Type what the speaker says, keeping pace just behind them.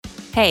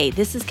Hey,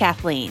 this is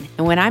Kathleen,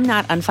 and when I'm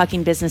not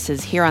unfucking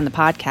businesses here on the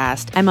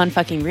podcast, I'm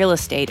unfucking real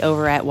estate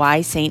over at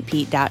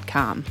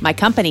whystpete.com. My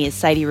company is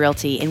Sidey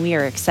Realty, and we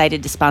are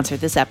excited to sponsor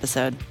this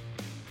episode.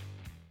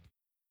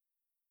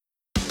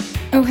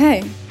 Oh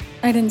hey,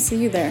 I didn't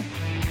see you there.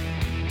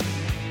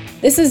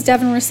 This is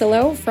Devin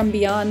Rosillo from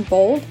Beyond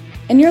Bold,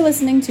 and you're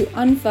listening to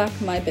Unfuck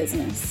My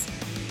Business.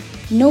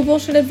 No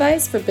bullshit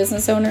advice for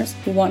business owners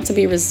who want to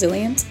be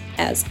resilient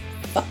as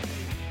fuck.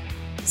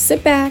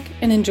 Sit back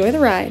and enjoy the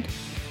ride,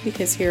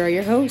 because here are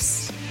your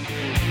hosts.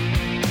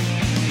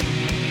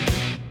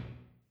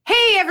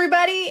 Hey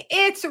everybody,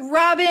 it's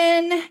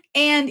Robin,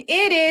 and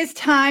it is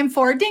time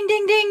for ding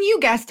ding ding, you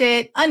guessed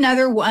it,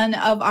 another one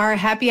of our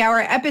happy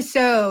hour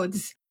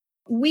episodes.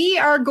 We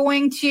are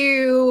going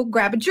to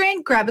grab a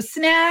drink, grab a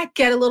snack,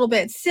 get a little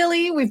bit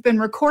silly. We've been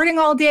recording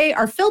all day.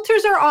 Our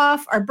filters are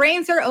off, our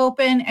brains are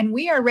open, and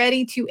we are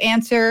ready to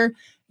answer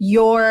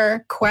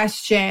your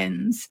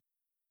questions.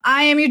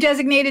 I am your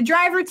designated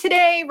driver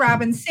today,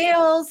 Robin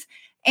Sales.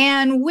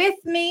 And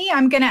with me,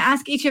 I'm going to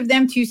ask each of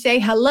them to say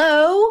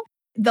hello,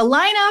 the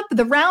lineup,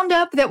 the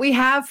roundup that we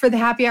have for the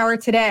happy hour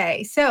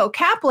today. So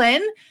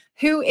Kaplan,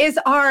 who is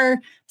our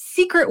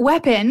secret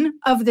weapon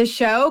of the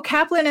show.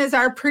 Kaplan is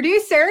our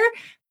producer.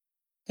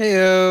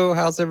 Heyo,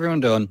 how's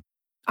everyone doing?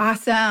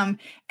 Awesome.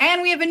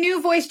 And we have a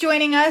new voice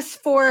joining us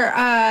for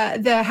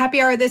the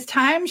happy hour this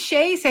time.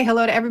 Shay, say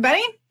hello to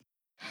everybody.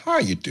 How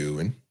you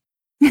doing?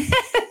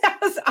 That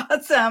was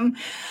awesome.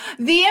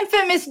 The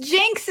infamous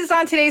Jinx is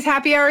on today's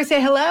happy hour.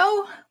 Say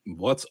hello.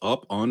 What's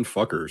up on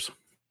fuckers?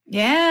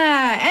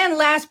 Yeah. And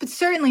last but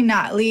certainly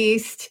not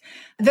least,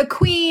 the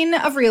queen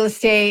of real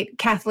estate,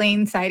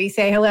 Kathleen Sidey.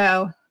 Say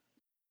hello.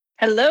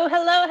 Hello,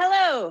 hello,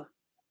 hello.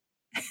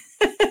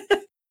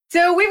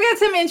 So we've got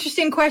some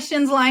interesting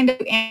questions lined up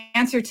to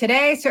answer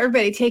today. So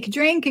everybody take a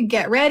drink and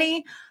get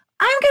ready.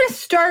 I'm going to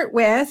start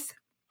with,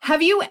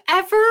 have you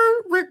ever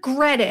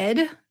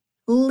regretted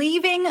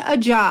leaving a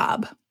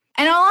job?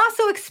 And I'll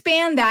also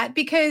expand that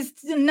because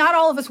not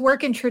all of us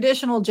work in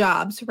traditional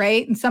jobs,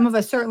 right? And some of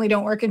us certainly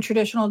don't work in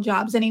traditional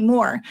jobs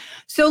anymore.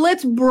 So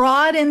let's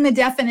broaden the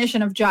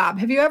definition of job.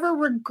 Have you ever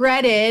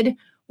regretted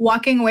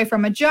walking away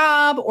from a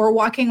job or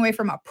walking away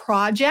from a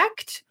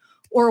project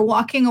or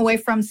walking away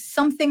from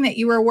something that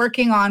you were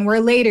working on where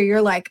later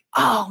you're like,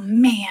 oh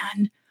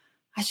man,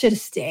 I should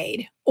have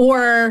stayed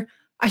or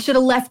I should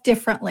have left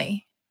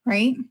differently,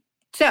 right?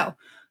 So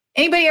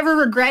anybody ever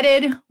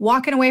regretted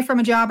walking away from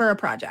a job or a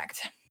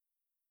project?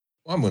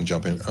 Well, I'm going to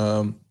jump in.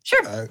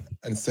 Sure.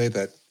 And say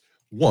that,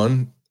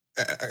 one,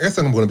 I guess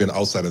I'm going to be an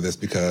outsider of this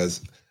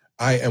because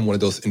I am one of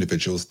those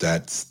individuals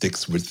that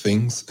sticks with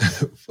things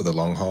for the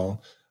long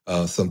haul,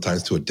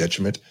 sometimes to a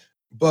detriment.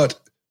 But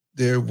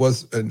there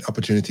was an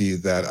opportunity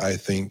that I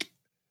think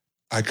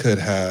I could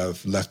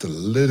have left a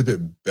little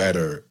bit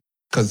better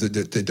because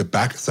the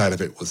backside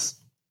of it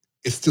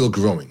it's still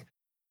growing.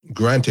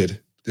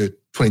 Granted, the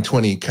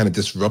 2020 kind of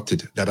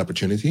disrupted that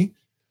opportunity.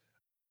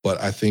 But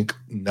I think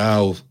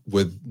now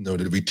with the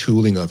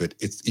retooling of it,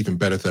 it's even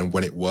better than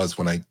when it was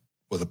when I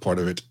was a part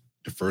of it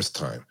the first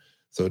time.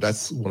 So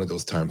that's one of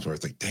those times where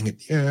it's like, dang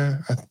it, yeah,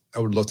 I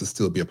would love to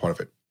still be a part of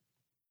it.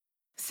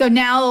 So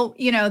now,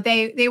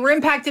 they were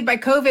impacted by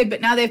COVID,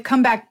 but now they've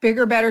come back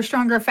bigger, better,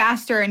 stronger,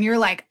 faster. And you're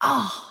like,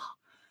 oh.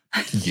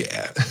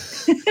 Yeah.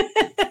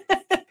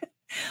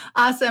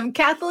 Awesome.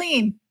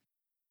 Kathleen.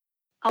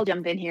 I'll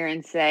jump in here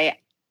and say,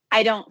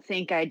 I don't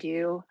think I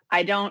do.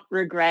 I don't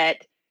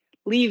regret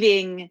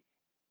leaving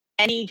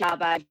any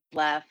job I've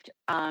left.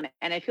 And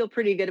I feel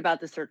pretty good about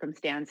the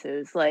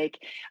circumstances. Like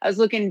I was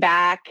looking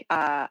back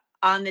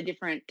on the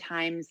different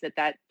times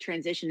that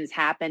transition has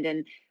happened.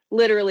 And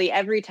literally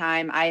every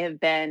time I have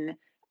been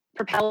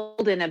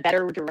propelled in a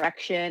better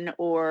direction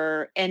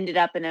or ended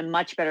up in a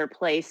much better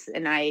place.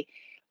 And I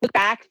look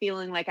back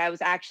feeling like I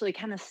was actually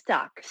kind of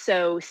stuck.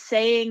 So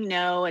saying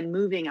no and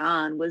moving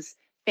on was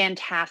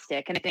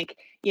fantastic. And I think,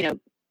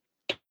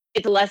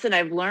 it's a lesson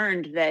I've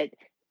learned that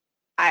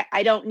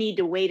I don't need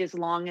to wait as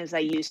long as I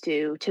used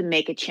to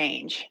make a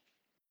change.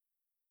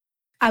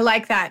 I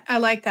like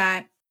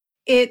that.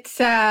 It's,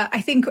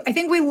 I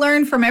think we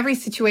learn from every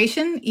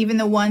situation, even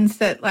the ones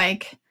that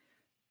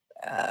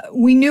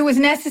we knew was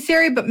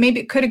necessary, but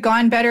maybe it could have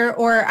gone better.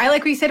 Or I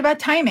like what you said about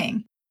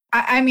timing.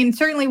 I mean,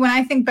 certainly when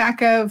I think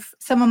back of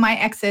some of my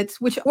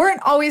exits, which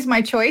weren't always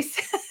my choice.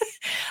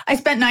 I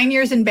spent 9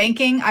 years in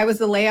banking. I was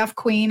the layoff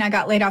queen. I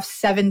got laid off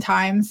 7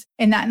 times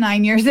in that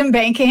 9 years in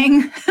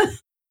banking.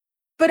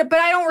 But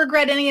I don't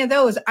regret any of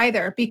those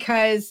either,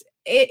 because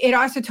it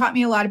also taught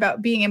me a lot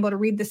about being able to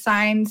read the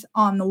signs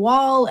on the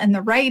wall and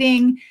the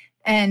writing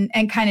and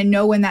kind of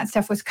know when that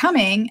stuff was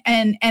coming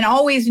and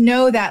always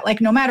know that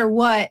no matter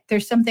what,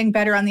 there's something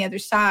better on the other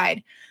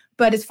side.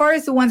 But as far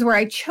as the ones where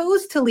I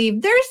chose to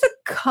leave, there's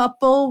a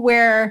couple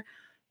where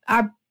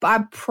I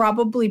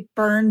probably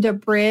burned a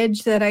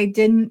bridge that I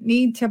didn't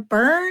need to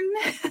burn.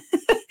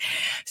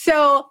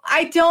 So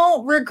I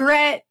don't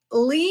regret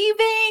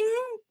leaving,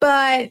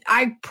 but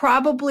I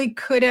probably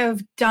could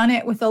have done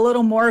it with a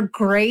little more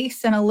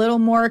grace and a little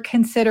more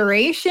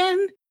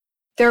consideration.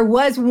 There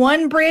was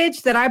one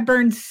bridge that I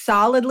burned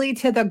solidly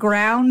to the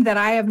ground that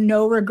I have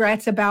no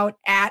regrets about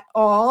at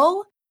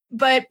all.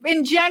 But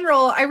in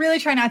general, I really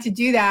try not to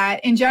do that.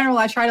 In general,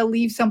 I try to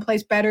leave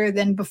someplace better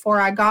than before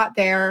I got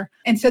there.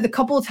 And so the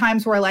couple of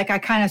times where like I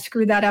kind of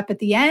screwed that up at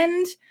the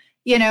end,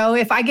 you know,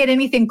 if I get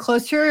anything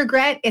close to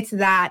regret, it's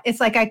that. It's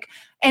like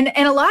and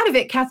a lot of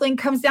it, Kathleen,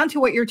 comes down to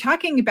what you're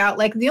talking about.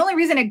 Like the only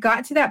reason it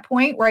got to that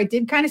point where I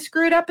did kind of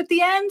screw it up at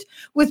the end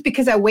was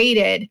because I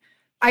waited.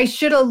 I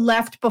should have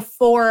left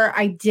before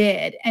I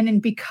did. And then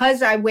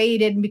because I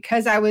waited and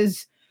because I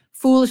was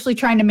foolishly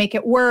trying to make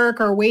it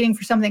work or waiting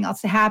for something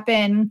else to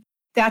happen,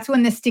 that's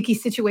when the sticky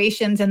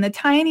situations and the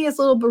tiniest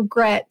little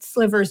regret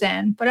slivers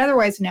in. But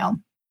otherwise, no.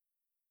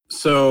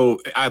 So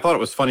I thought it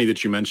was funny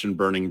that you mentioned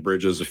burning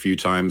bridges a few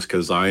times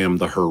because I am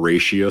the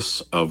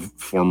Horatius of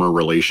former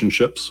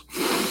relationships.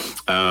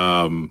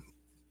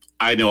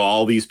 I know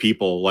all these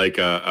people, like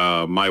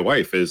my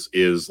wife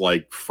is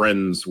like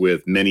friends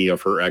with many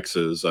of her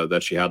exes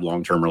that she had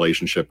long-term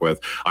relationship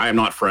with. I am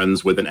not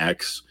friends with an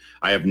ex.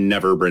 I have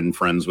never been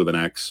friends with an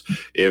ex.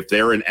 If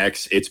they're an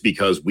ex, it's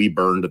because we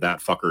burned that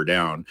fucker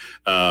down.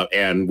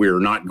 And we're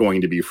not going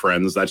to be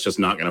friends. That's just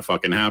not going to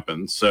fucking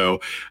happen.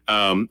 So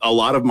a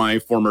lot of my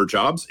former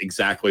jobs,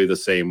 exactly the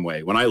same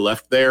way. When I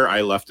left there,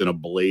 I left in a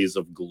blaze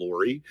of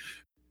glory.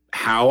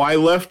 How I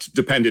left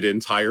depended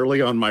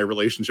entirely on my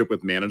relationship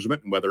with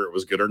management and whether it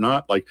was good or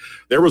not. Like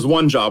there was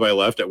one job I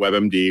left at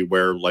WebMD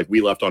where like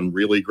we left on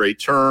really great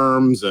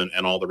terms and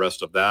all the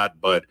rest of that.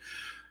 But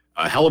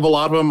a hell of a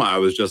lot of them, I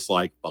was just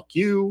like, fuck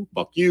you,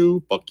 fuck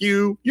you, fuck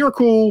you. You're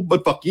cool,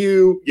 but fuck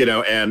you, you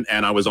know, and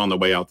I was on the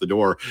way out the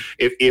door.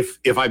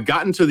 If I've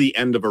gotten to the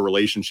end of a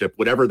relationship,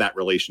 whatever that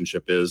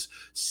relationship is,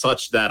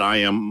 such that I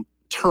am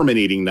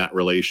terminating that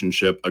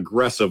relationship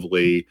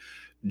aggressively,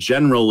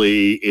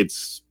 generally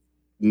it's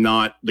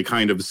not the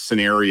kind of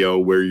scenario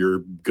where you're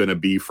going to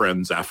be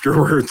friends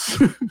afterwards.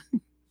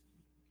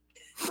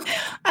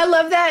 I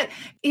love that.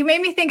 You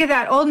made me think of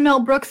that old Mel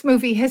Brooks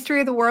movie, History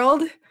of the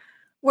World,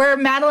 where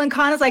Madeline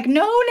Kahn is like,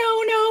 no,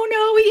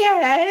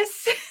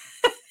 yes.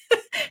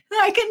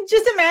 I can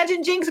just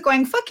imagine Jinx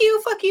going, fuck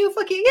you.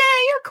 Yeah,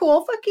 you're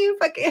cool. Fuck you.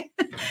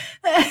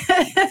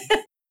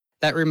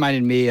 That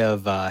reminded me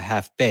of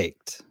Half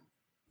Baked.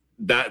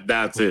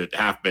 That's it.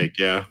 Half Baked,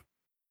 yeah.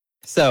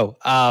 So,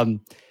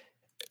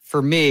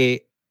 for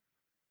me,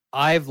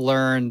 I've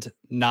learned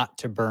not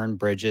to burn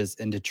bridges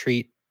and to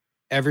treat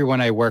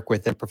everyone I work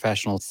with in a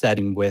professional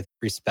setting with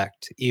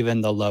respect,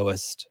 even the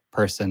lowest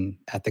person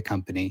at the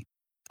company.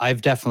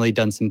 I've definitely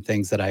done some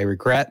things that I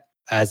regret.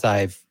 As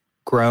I've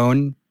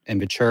grown and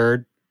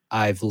matured,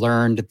 I've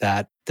learned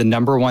that the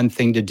number one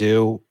thing to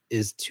do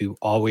is to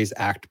always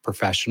act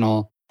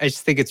professional. I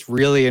just think it's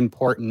really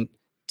important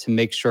to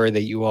make sure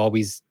that you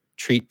always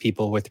treat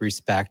people with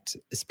respect,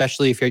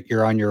 especially if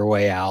you're on your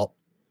way out.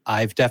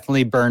 I've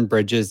definitely burned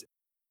bridges.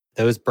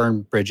 Those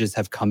burned bridges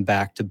have come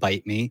back to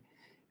bite me.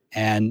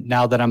 And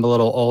now that I'm a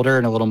little older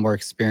and a little more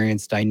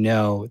experienced, I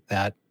know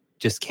that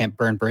just can't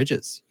burn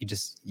bridges.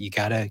 You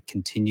got to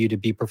continue to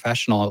be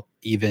professional,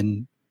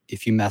 even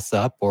if you mess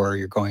up or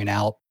you're going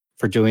out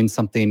for doing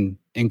something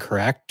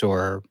incorrect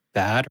or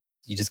bad.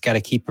 You just got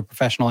to keep a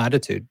professional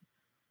attitude.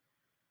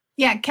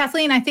 Yeah,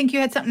 Kathleen, I think you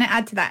had something to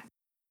add to that.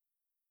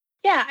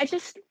 Yeah,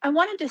 I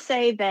wanted to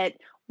say that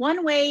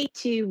one way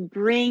to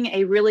bring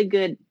a really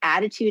good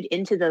attitude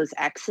into those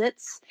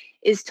exits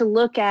is to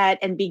look at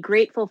and be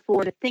grateful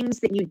for the things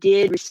that you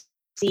did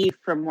receive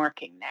from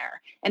working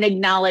there and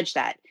acknowledge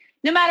that.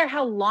 No matter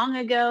how long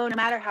ago, no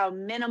matter how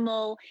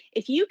minimal,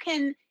 if you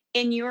can,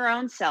 in your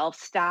own self,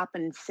 stop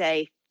and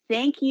say,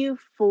 thank you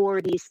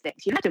for these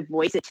things. You don't have to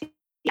voice it to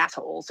the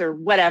assholes or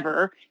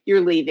whatever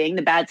you're leaving,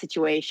 the bad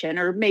situation,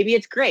 or maybe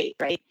it's great,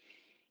 right?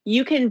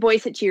 You can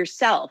voice it to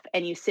yourself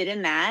and you sit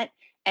in that.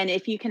 And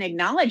if you can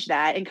acknowledge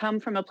that and come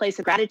from a place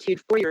of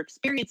gratitude for your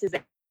experiences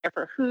there,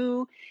 for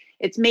who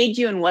it's made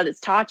you and what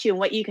it's taught you and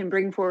what you can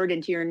bring forward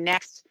into your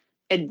next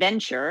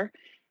adventure,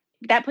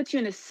 that puts you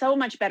in a so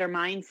much better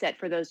mindset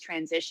for those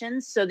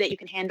transitions so that you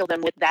can handle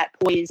them with that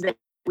poise that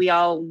we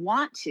all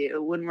want to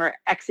when we're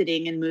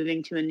exiting and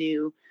moving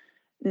to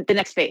the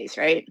next phase,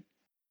 right?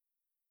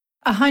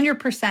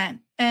 100%.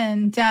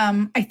 And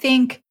I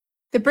think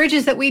the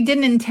bridges that we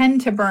didn't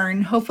intend to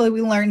burn, hopefully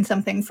we learned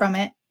something from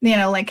it. You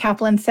know, like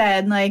Kaplan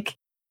said, like,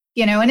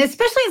 you know, and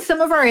especially in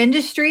some of our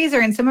industries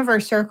or in some of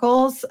our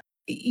circles,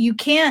 you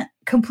can't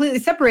completely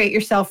separate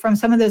yourself from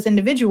some of those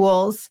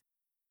individuals.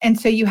 And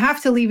so you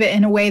have to leave it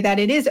in a way that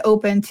it is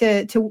open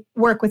to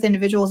work with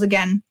individuals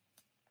again.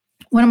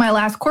 One of my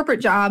last corporate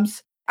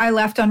jobs, I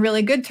left on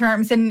really good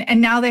terms and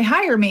now they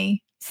hire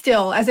me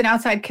still as an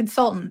outside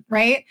consultant,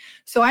 right?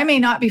 So I may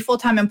not be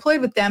full-time employed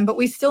with them, but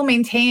we still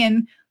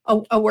maintain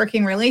a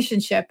working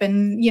relationship.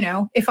 And, you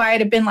know, if I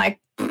had been like,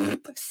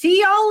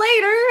 see y'all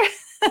later,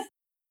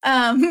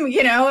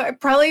 you know,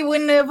 it probably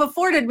wouldn't have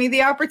afforded me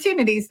the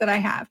opportunities that I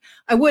have.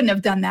 I wouldn't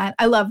have done that.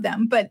 I love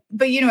them, but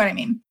you know what I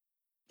mean?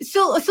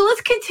 So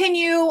let's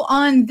continue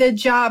on the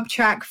job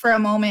track for a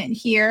moment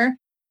here.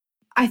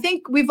 I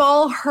think we've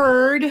all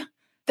heard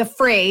the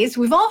phrase,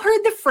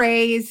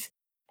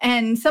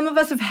 And some of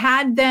us have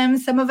had them,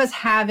 some of us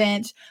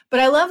haven't. But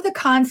I love the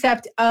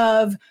concept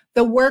of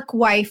the work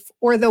wife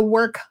or the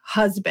work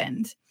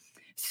husband.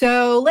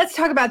 So let's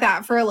talk about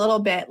that for a little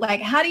bit.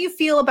 Like, how do you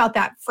feel about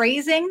that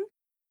phrasing,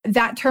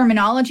 that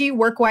terminology,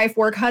 work wife,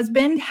 work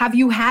husband? Have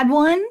you had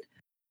one?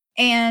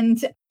 And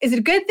is it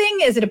a good thing?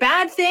 Is it a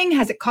bad thing?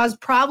 Has it caused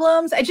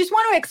problems? I just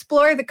want to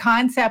explore the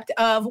concept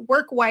of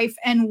work wife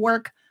and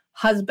work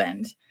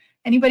husband.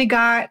 Anybody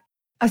got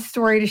a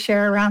story to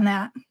share around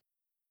that?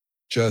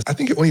 I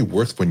think it only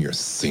works when you're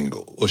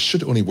single, or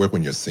should only work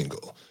when you're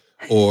single,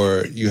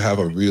 or you have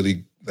a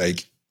really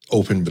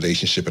open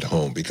relationship at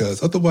home,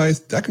 because otherwise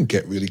that can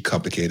get really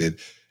complicated.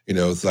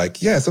 It's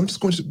like, yes, I'm just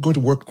going to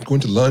work,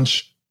 going to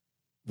lunch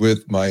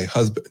with my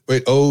husband.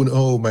 Wait, oh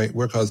no, my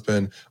work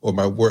husband or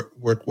my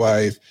work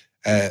wife.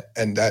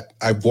 And that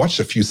I've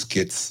watched a few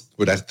skits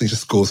where that thing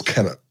just goes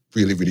kind of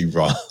really, really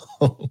wrong.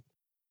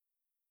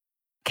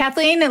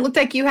 Kathleen, it looked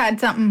like you had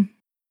something.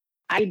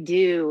 I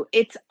do.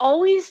 It's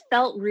always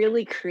felt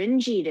really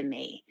cringy to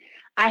me.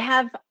 I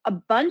have a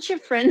bunch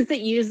of friends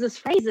that use this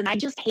phrase and I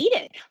just hate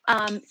it.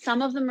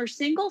 Some of them are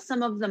single,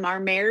 some of them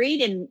are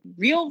married and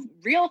real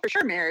for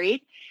sure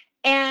married.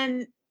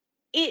 And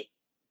it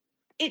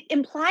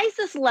implies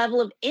this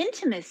level of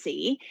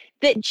intimacy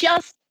that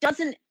just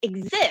doesn't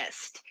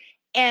exist.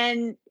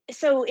 And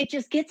so it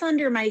just gets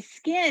under my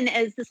skin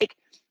as this,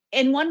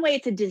 in one way,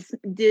 it's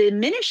a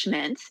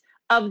diminishment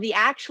of the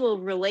actual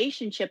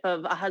relationship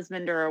of a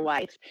husband or a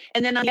wife.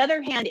 And then on the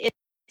other hand,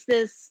 it's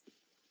this,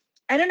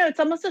 I don't know, it's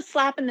almost a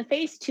slap in the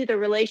face to the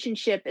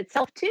relationship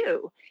itself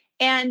too.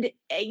 And,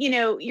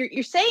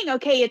 you're saying,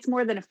 okay, it's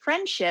more than a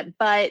friendship,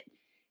 but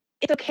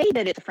it's okay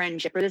that it's a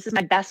friendship, or this is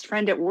my best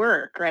friend at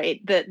work,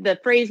 right? The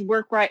phrase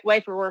work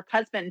wife or work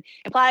husband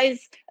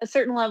implies a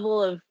certain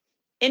level of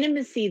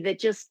intimacy that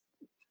just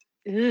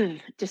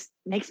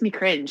makes me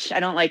cringe.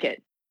 I don't like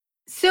it.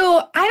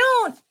 So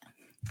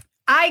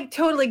I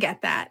totally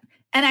get that.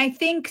 And I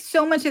think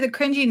so much of the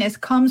cringiness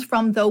comes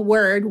from the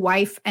word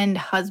wife and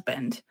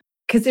husband,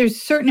 because there's a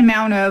certain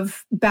amount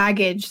of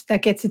baggage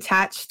that gets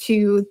attached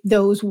to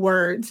those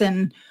words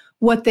and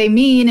what they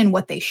mean and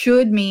what they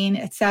should mean,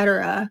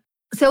 etc.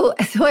 So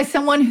as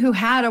someone who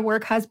had a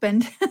work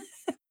husband,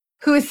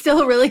 who is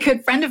still a really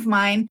good friend of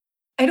mine,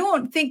 I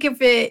don't think of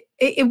it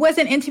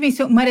wasn't intimacy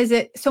so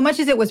much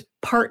as it was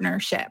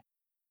partnership,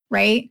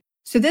 right?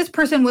 So this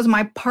person was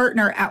my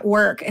partner at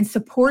work and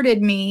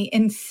supported me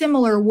in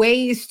similar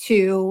ways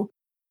to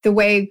the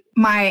way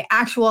my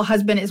actual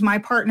husband is my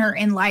partner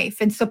in life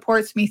and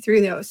supports me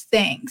through those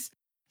things.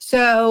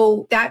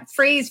 So that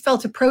phrase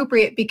felt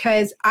appropriate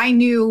because I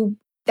knew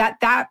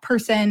that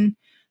person,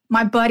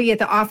 my buddy at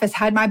the office,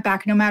 had my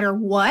back no matter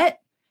what,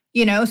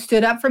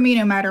 stood up for me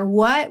no matter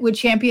what, would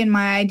champion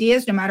my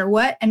ideas no matter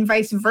what, and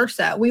vice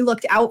versa. We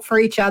looked out for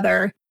each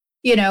other.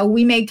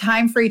 We made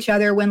time for each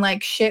other when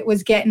shit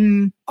was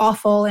getting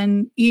awful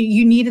and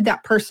you needed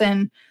that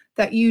person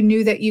that you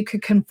knew that you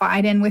could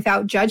confide in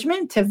without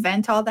judgment to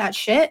vent all that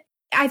shit.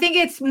 I think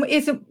it's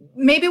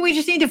maybe we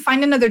just need to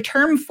find another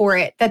term for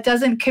it that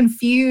doesn't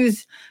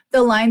confuse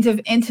the lines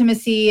of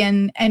intimacy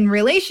and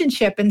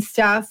relationship and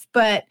stuff.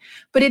 But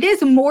it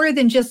is more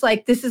than just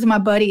this is my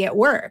buddy at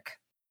work.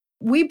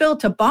 We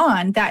built a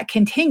bond that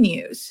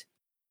continues.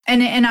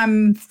 And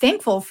I'm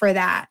thankful for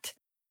that.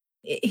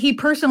 He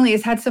personally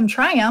has had some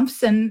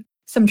triumphs and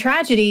some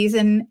tragedies,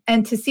 and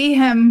to see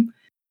him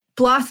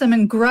blossom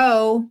and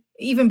grow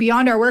even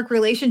beyond our work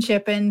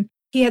relationship. And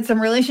he had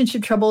some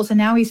relationship troubles and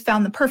now he's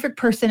found the perfect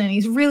person and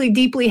he's really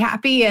deeply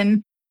happy.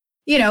 And,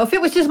 if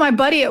it was just my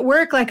buddy at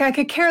work, I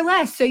could care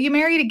less. So you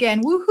married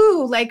again.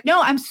 Woohoo.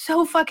 No, I'm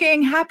so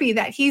fucking happy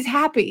that he's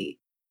happy.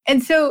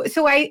 And so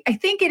I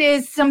think it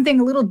is something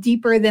a little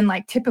deeper than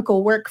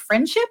typical work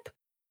friendship.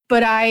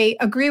 But I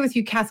agree with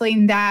you,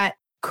 Kathleen, that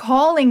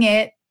calling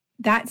it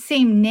that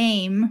same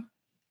name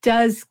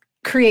does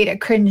create a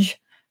cringe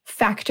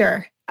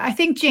factor. I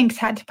think Jinx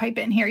had to pipe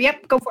in here.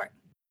 Yep, go for it.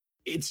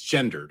 It's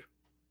gendered.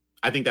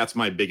 I think that's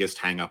my biggest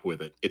hang up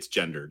with it. It's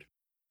gendered.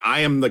 I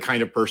am the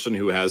kind of person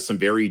who has some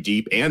very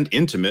deep and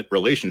intimate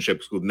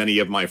relationships with many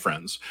of my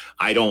friends.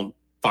 I don't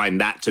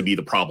find that to be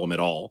the problem at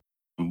all.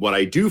 What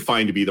I do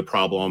find to be the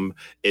problem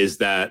is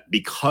that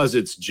because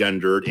it's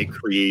gendered, it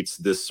creates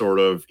this sort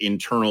of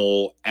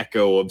internal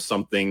echo of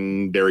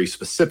something very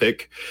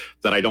specific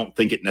that I don't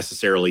think it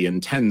necessarily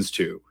intends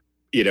to.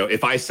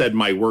 If I said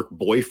my work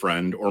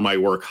boyfriend or my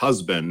work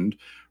husband,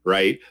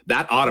 right,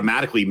 that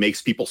automatically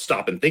makes people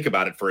stop and think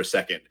about it for a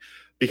second.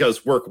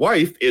 Because work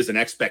wife is an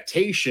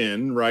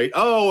expectation, right?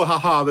 Oh,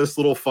 haha, this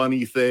little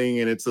funny thing,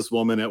 and it's this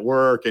woman at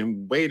work,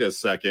 and wait a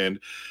second.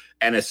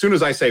 And as soon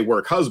as I say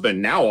work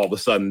husband, now all of a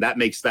sudden that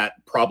makes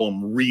that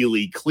problem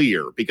really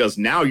clear, because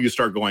now you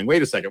start going,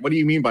 wait a second, what do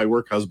you mean by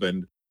work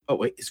husband? Oh,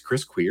 wait, is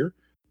Chris queer?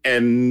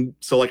 And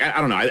so I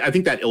don't know. I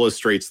think that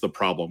illustrates the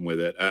problem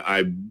with it.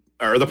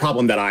 Or the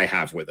problem that I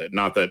have with it.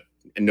 Not that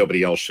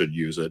nobody else should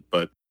use it,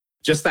 but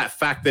just that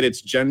fact that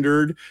it's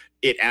gendered,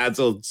 it adds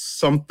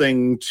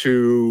something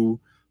to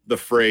the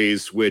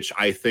phrase, which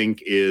I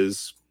think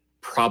is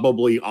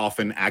probably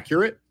often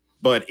accurate,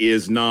 but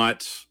is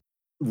not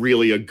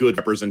really a good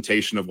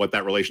representation of what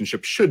that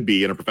relationship should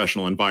be in a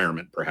professional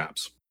environment,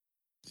 perhaps.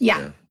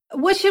 Yeah.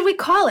 What should we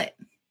call it?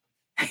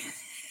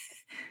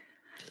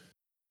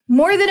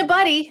 More than a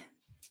buddy,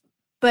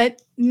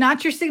 but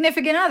not your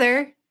significant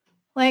other.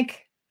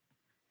 Like,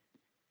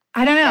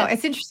 I don't know.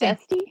 It's interesting.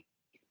 Bestie?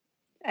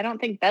 I don't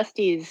think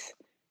bestie's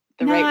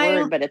the right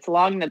word, but it's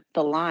along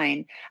the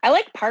line. I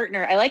like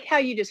partner. I like how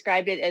you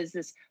described it as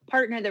this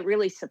partner that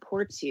really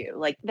supports you.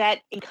 Like, that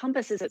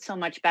encompasses it so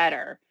much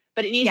better,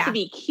 but it needs to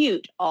be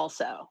cute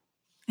also.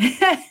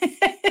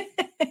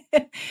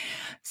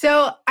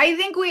 So I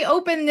think we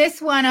open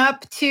this one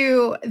up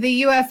to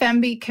the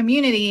UFMB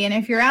community. And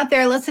if you're out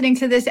there listening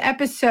to this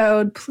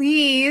episode,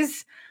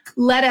 please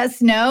let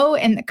us know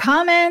in the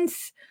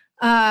comments,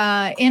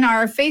 in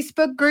our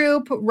Facebook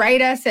group.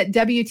 Write us at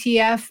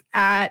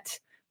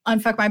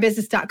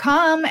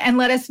WTF@unfuckmybusiness.com and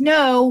let us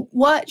know,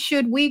 what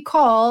should we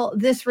call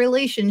this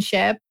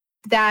relationship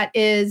that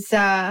is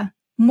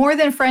more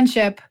than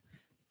friendship,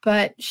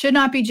 but should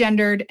not be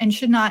gendered and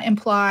should not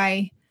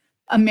imply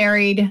a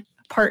married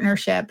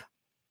partnership.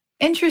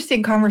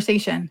 Interesting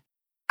conversation.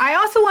 I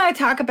also want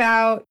to talk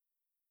about,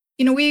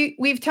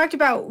 we've talked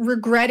about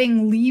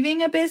regretting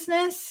leaving a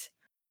business.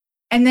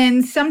 And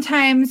then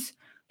sometimes,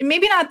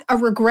 maybe not a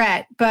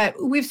regret, but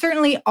we've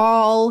certainly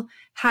all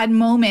had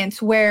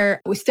moments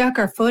where we stuck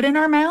our foot in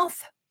our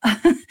mouth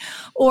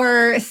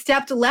or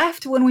stepped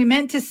left when we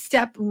meant to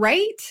step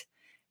right,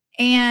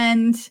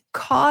 and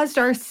caused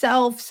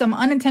ourselves some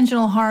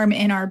unintentional harm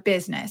in our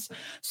business.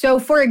 So,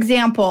 for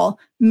example,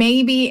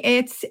 maybe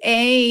it's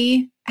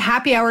a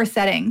happy hour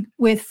setting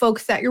with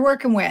folks that you're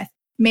working with.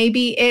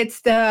 Maybe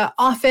it's the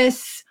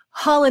office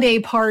holiday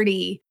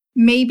party.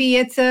 Maybe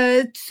it's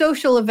a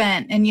social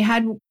event and you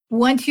had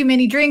one too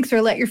many drinks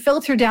or let your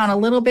filter down a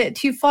little bit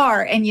too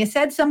far, and you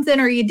said something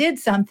or you did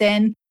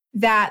something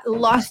that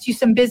lost you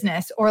some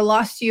business or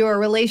lost you a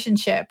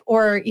relationship,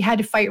 or you had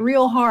to fight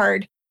real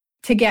hard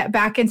to get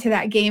back into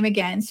that game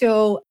again.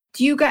 So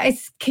can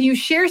you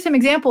share some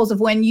examples of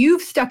when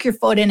you've stuck your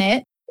foot in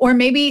it, or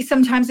maybe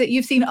sometimes that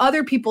you've seen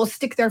other people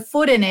stick their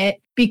foot in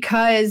it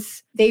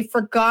because they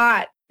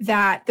forgot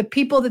that the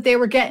people that they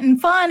were getting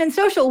fun and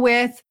social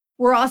with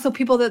were also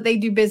people that they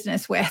do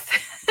business with.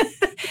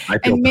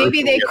 And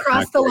maybe they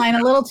crossed the line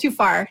a little too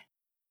far.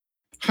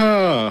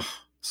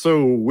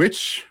 So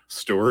which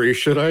story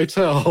should I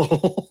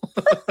tell?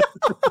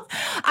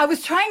 I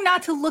was trying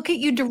not to look at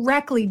you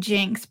directly,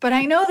 Jinx, but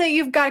I know that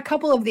you've got a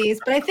couple of these,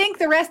 but I think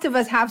the rest of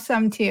us have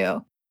some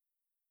too.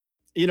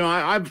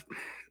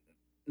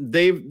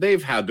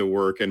 They've had to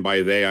work, and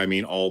by they I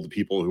mean all the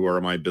people who are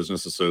my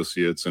business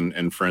associates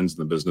and friends in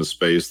the business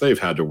space. They've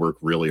had to work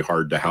really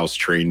hard to house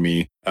train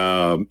me.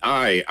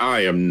 I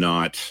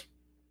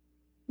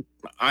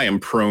am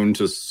prone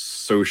to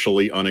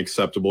socially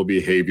unacceptable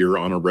behavior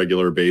on a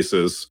regular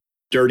basis.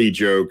 Dirty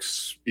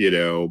jokes,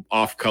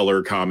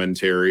 off-color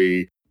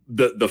commentary.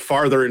 The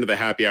farther into the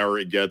happy hour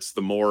it gets,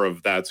 the more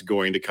of that's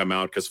going to come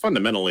out, because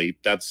fundamentally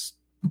that's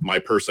my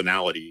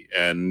personality.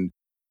 And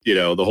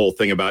the whole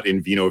thing about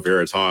in vino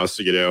veritas,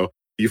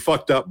 you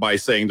fucked up by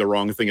saying the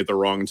wrong thing at the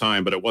wrong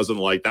time, but it wasn't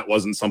like that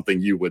wasn't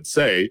something you would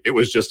say. It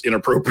was just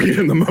inappropriate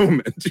in the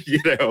moment,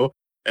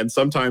 And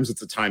sometimes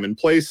it's a time and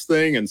place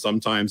thing, and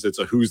sometimes it's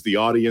a who's the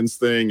audience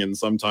thing, and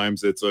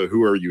sometimes it's a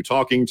who are you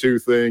talking to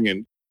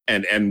thing.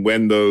 And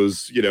when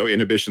those,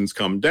 inhibitions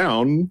come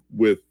down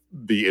with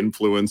the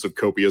influence of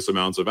copious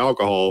amounts of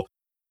alcohol,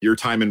 your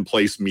time and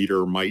place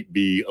meter might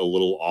be a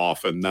little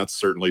off. And that's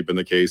certainly been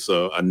the case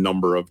a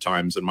number of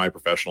times in my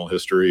professional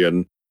history.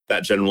 And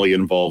that generally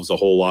involves a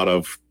whole lot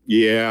of,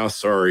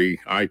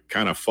 sorry, I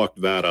kind of fucked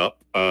that up.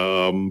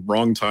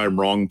 Wrong time,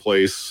 wrong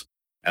place.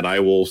 And I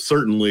will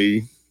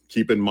certainly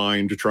keep in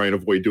mind to try and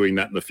avoid doing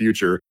that in the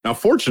future. Now,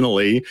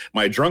 fortunately,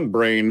 my drunk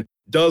brain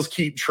does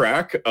keep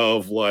track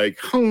of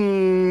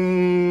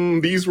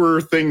these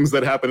were things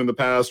that happened in the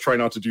past. Try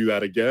not to do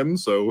that again.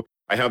 So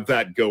I have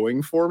that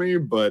going for me.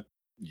 But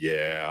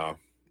yeah,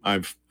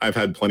 I've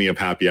had plenty of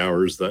happy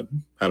hours that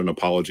had an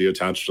apology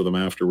attached to them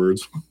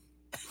afterwards.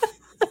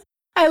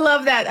 I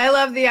love that. I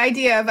love the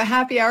idea of a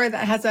happy hour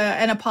that has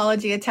an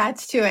apology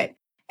attached to it.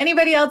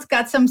 Anybody else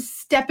got some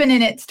stepping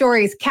in it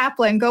stories?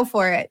 Kaplan, go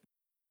for it.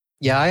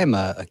 Yeah, I am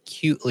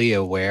acutely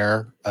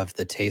aware of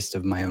the taste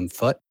of my own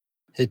foot.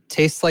 It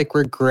tastes like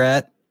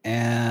regret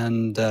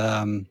and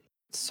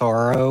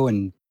sorrow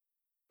and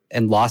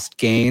lost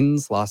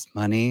gains, lost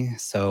money.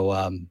 So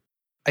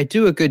I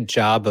do a good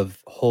job of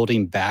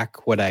holding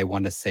back what I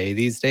want to say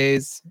these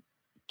days,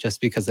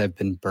 just because I've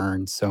been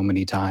burned so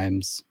many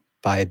times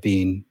by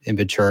being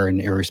immature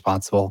and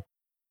irresponsible.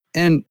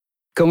 And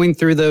going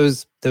through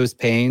those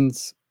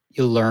pains,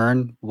 you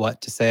learn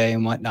what to say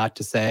and what not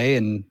to say.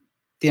 And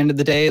at the end of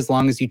the day, as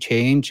long as you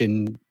change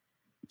and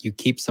you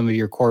keep some of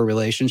your core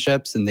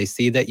relationships and they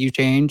see that you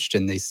changed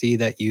and they see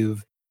that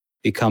you've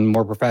become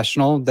more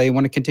professional, they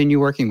want to continue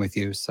working with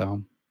you.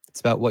 So it's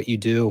about what you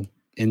do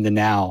in the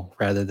now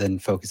rather than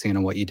focusing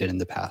on what you did in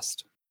the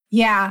past.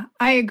 Yeah,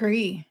 I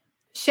agree.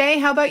 Shay,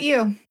 how about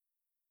you?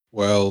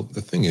 Well,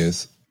 the thing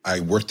is, I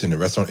worked in the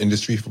restaurant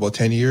industry for about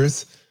 10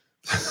 years.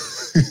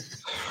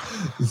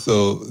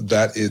 So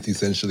that is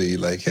essentially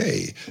like,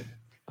 hey,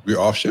 we're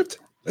off shift.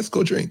 Let's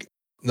go drink.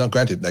 Now,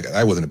 granted, like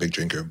I wasn't a big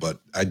drinker, but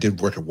I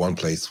did work at one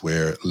place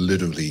where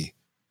literally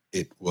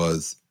it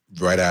was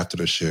right after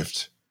the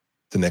shift,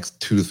 the next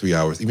 2 to 3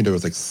 hours, even though it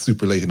was like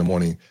super late in the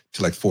morning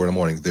to like 4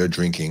 a.m, they're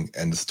drinking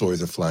and the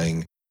stories are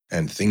flying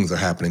and things are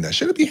happening that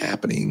shouldn't be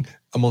happening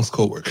amongst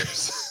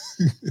coworkers.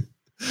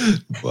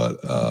 But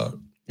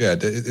yeah,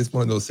 it's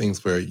one of those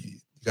things where you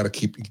got to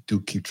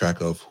keep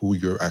track of who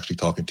you're actually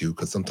talking to,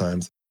 because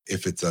sometimes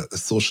if it's a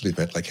social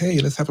event, like, hey,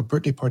 let's have a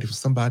birthday party for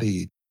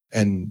somebody,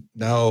 and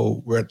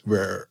now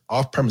we're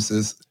off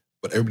premises,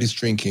 but everybody's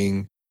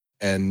drinking,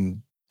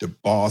 and the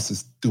boss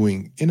is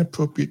doing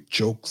inappropriate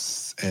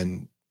jokes,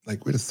 and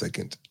like, wait a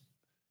second,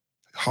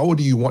 how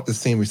do you want the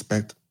same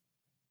respect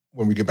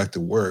when we get back to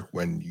work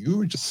when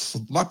you're just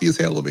sloppy as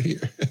hell over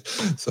here?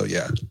 So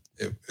yeah,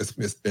 it's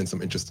been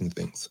some interesting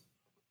things.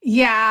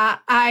 Yeah,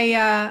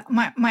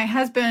 my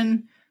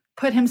husband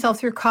put himself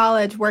through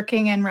college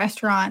working in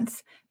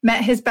restaurants,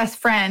 met his best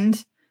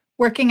friend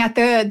working at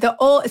the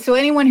old, so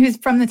anyone who's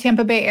from the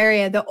Tampa Bay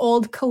area, the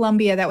old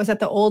Columbia that was at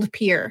the old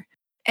pier.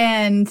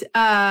 And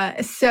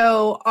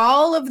so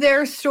all of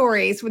their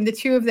stories, when the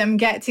two of them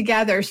get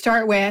together,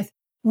 start with,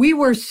 we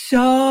were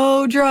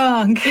so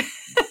drunk.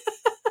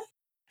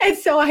 And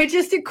so I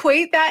just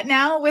equate that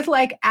now with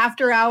like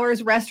after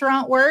hours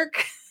restaurant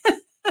work.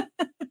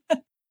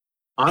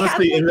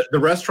 Honestly, in the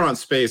restaurant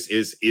space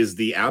is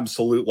the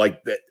absolute,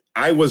 like,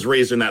 I was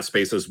raised in that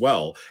space as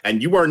well.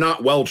 And you are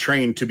not well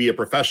trained to be a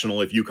professional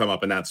if you come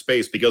up in that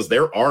space, because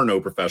there are no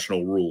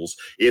professional rules.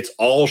 It's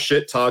all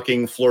shit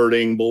talking,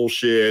 flirting,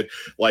 bullshit,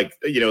 like,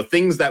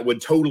 things that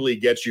would totally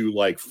get you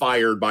like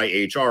fired by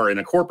HR in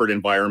a corporate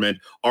environment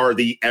are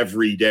the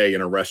everyday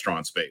in a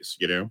restaurant space,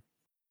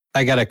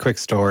 I got a quick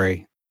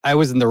story. I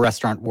was in the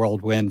restaurant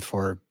whirlwind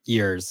for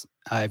years.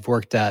 I've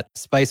worked at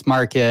Spice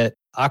Market,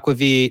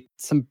 Aquavit,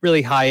 some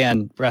really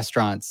high-end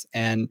restaurants.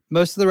 And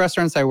most of the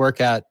restaurants I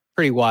work at,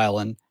 pretty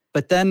wildin'.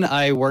 But then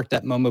I worked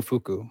at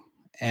Momofuku,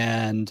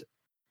 and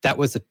that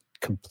was a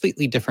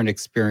completely different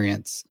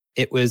experience.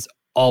 It was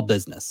all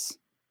business.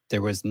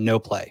 There was no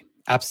play,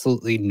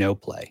 absolutely no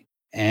play.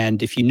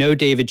 And if you know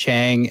David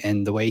Chang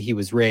and the way he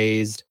was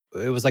raised,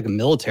 it was like a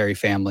military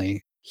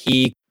family.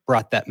 He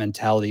brought that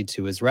mentality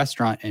to his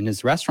restaurant, and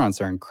his restaurants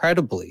are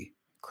incredibly,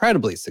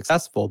 incredibly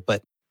successful,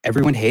 but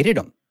everyone hated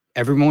him.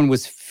 Everyone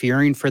was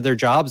fearing for their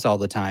jobs all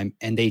the time,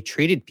 and they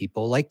treated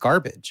people like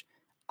garbage.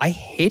 I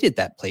hated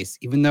that place,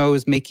 even though I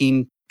was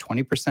making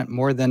 20%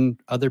 more than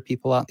other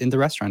people out in the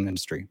restaurant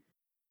industry.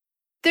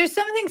 There's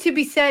something to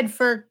be said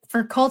for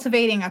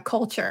cultivating a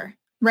culture,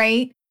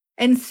 right?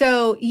 And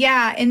so,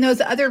 yeah, in those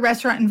other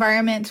restaurant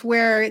environments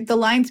where the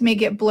lines may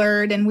get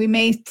blurred and we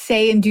may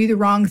say and do the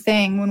wrong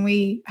thing when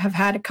we have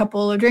had a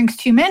couple of drinks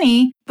too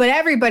many, but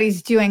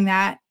everybody's doing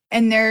that.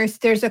 And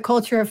there's a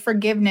culture of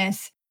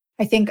forgiveness,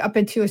 I think, up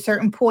into a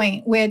certain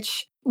point,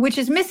 which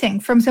is missing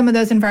from some of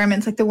those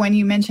environments, like the one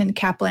you mentioned,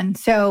 Kaplan.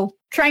 So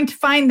trying to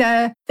find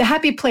the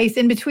happy place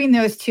in between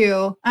those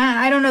two,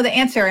 I don't know the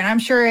answer, and I'm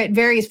sure it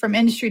varies from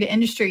industry to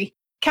industry.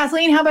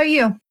 Kathleen, how about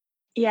you?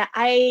 Yeah,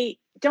 I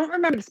don't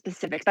remember the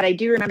specifics, but I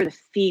do remember the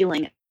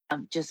feeling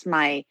of just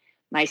my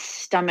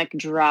stomach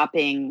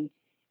dropping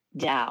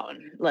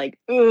down, like,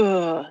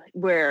 ugh,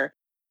 where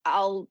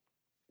I'll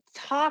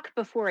talk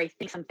before I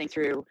think something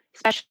through,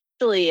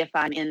 especially if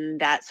I'm in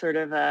that sort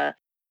of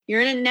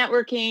you're in a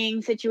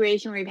networking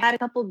situation where you've had a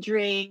couple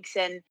drinks,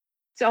 and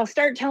so I'll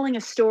start telling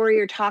a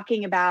story or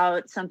talking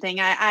about something.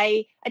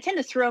 I tend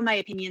to throw my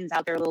opinions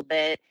out there a little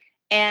bit,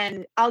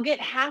 and I'll get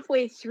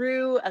halfway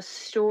through a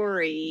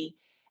story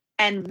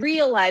and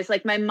realize,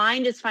 like, my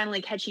mind is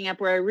finally catching up,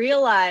 where I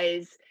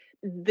realize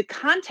the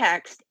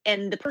context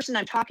and the person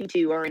I'm talking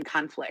to are in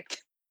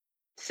conflict.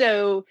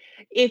 So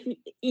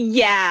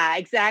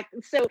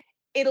exactly. So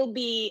it'll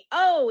be,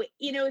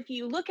 if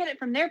you look at it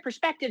from their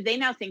perspective, they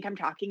now think I'm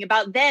talking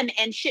about them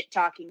and shit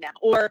talking them.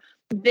 Or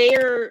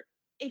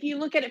if you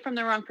look at it from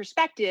the wrong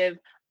perspective,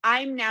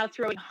 I'm now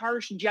throwing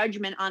harsh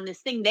judgment on this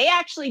thing they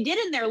actually did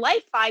in their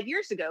life 5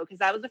 years ago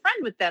because I was a friend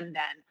with them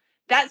then.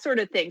 That sort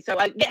of thing. So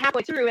I get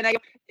halfway through and I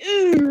go,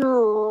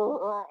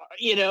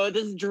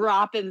 this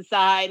drop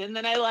inside. And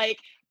then I like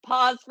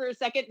pause for a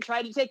second and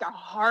try to take a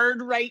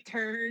hard right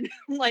turn.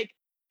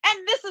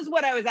 And this is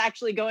what I was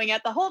actually going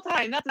at the whole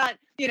time. That's not,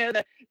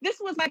 this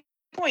was my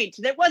point.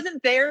 That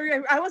wasn't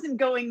there. I wasn't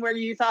going where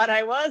you thought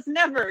I was.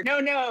 Never.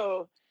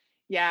 No.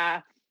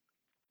 Yeah.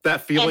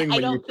 That feeling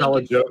when you tell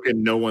a joke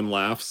and no one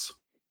laughs.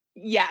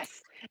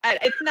 Yes.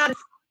 It's not a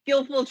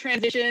skillful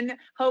transition.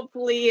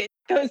 Hopefully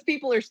those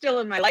people are still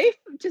in my life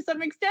to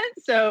some extent.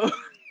 So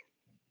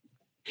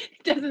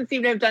it doesn't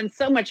seem to have done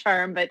so much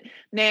harm, but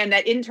man,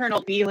 that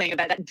internal feeling of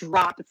that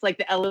drop, it's like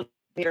the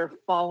elevator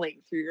falling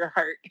through your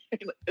heart.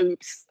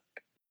 Oops.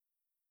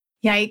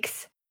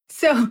 Yikes.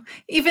 So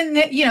even,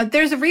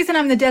 there's a reason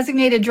I'm the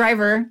designated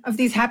driver of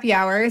these happy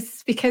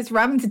hours, because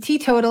Robin's a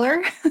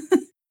teetotaler.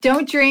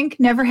 Don't drink,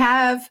 never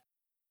have.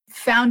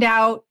 Found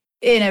out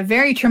in a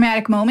very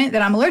traumatic moment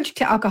that I'm allergic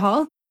to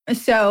alcohol.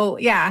 So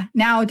yeah,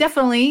 now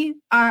definitely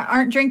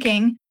aren't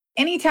drinking.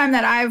 Anytime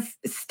that I've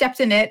stepped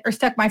in it or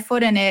stuck my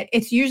foot in it,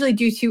 it's usually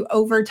due to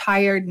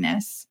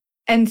overtiredness.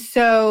 And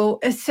so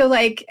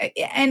like,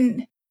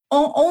 and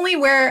only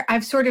where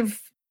I've sort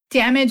of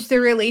damaged the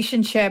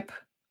relationship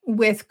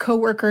with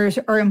coworkers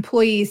or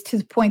employees to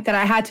the point that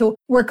I had to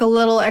work a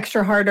little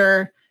extra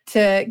harder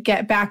to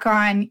get back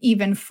on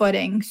even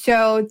footing.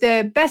 So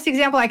the best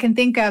example I can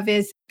think of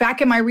is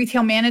back in my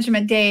retail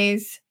management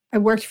days, I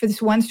worked for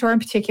this one store in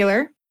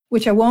particular,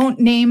 which I won't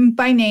name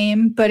by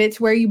name, but it's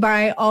where you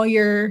buy all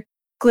your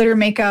glitter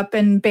makeup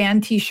and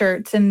band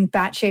t-shirts and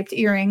bat-shaped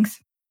earrings.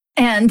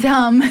 And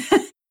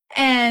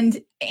and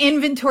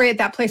inventory at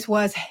that place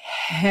was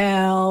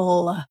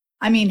hell.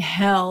 I mean,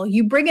 hell.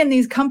 You bring in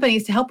these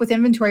companies to help with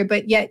inventory,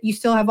 but yet you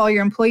still have all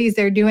your employees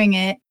there doing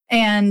it.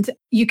 And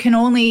you can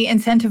only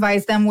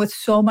incentivize them with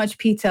so much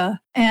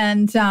pizza.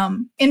 And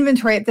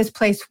inventory at this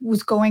place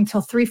was going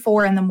till 3,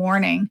 4 in the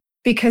morning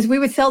because we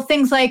would sell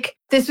things like,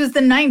 this was the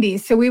 90s.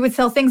 So we would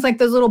sell things like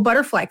those little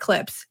butterfly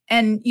clips.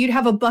 And you'd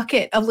have a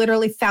bucket of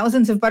literally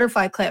thousands of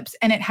butterfly clips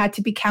and it had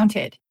to be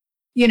counted.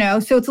 You know,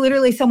 so it's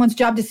literally someone's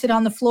job to sit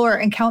on the floor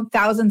and count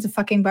thousands of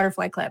fucking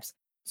butterfly clips.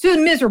 So it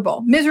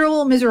was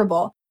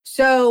miserable.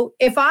 So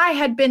if I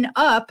had been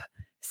up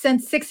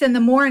since 6 in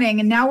the morning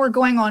and now we're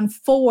going on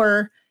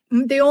 4,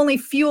 the only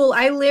fuel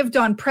I lived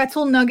on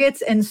pretzel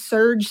nuggets and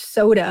Surge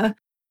soda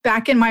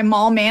back in my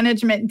mall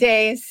management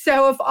days.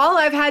 So if all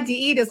I've had to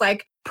eat is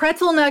like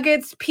pretzel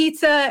nuggets,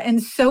 pizza,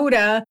 and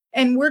soda,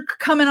 and we're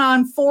coming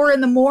on 4 in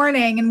the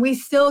morning and we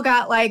still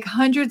got like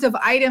hundreds of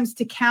items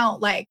to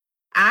count, like,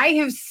 I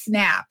have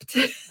snapped.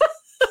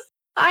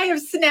 I have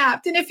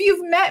snapped. And if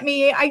you've met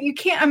me, you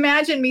can't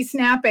imagine me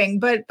snapping,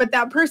 but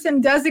that person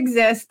does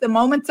exist. The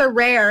moments are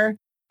rare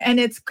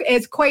and it's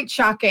quite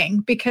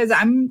shocking because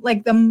I'm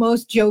like the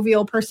most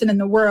jovial person in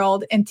the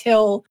world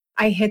until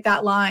I hit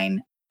that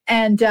line.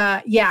 And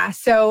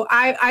so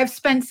I've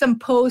spent some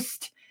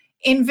post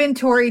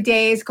inventory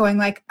days going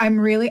like,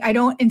 I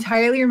don't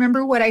entirely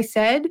remember what I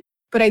said,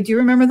 but I do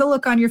remember the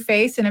look on your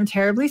face and I'm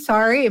terribly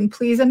sorry. And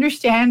please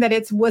understand that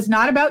it was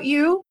not about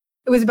you.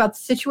 It was about the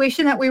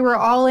situation that we were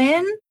all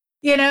in,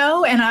 you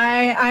know, and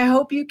I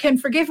hope you can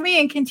forgive me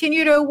and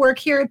continue to work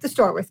here at the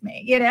store with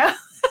me, you know,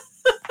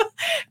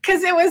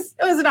 because it was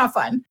not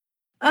fun.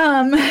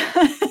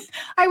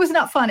 I was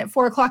not fun at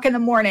 4 o'clock in the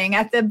morning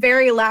at the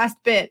very last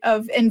bit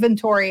of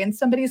inventory. And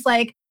somebody's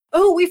like,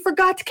 oh, we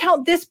forgot to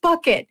count this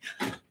bucket.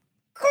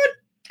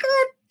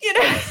 Good, you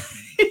know.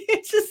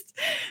 It's just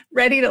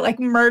ready to like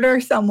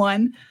murder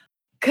someone.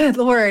 Good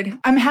Lord.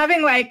 I'm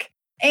having like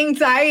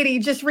anxiety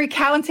just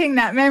recounting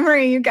that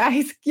memory, you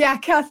guys. Yeah,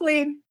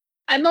 Kathleen.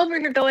 I'm over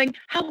here going,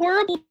 how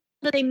horrible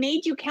that they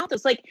made you count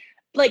this. Like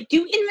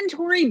do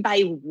inventory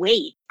by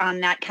weight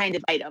on that kind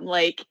of item.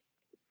 Like,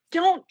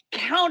 don't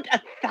count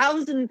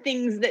 1,000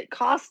 things that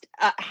cost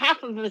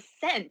half of a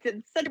cent.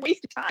 It's such a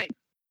waste of time.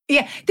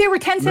 Yeah, they were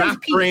 10 cents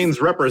Math piece.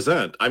 brains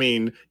represent. I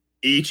mean,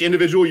 each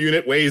individual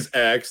unit weighs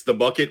X, the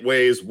bucket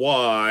weighs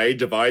Y,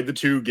 divide the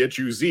 2, get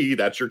you Z,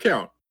 that's your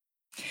count.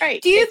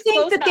 Right. Do you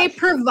think that they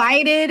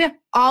provided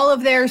all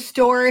of their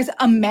stores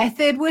a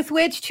method with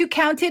which to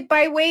count it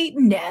by weight?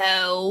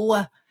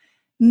 No.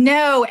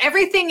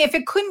 Everything, if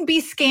it couldn't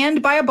be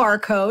scanned by a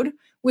barcode,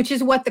 which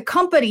is what the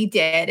company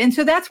did. And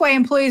so that's why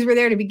employees were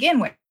there to begin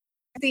with.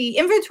 The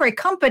inventory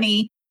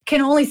company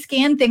can only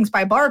scan things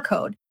by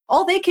barcode.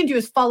 All they can do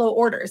is follow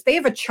orders. They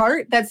have a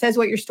chart that says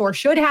what your store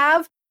should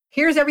have.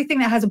 Here's everything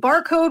that has a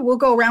barcode. We'll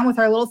go around with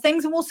our little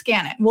things and we'll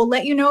scan it. We'll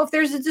let you know if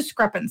there's a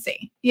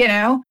discrepancy, you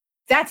know?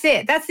 That's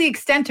it. That's the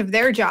extent of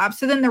their job.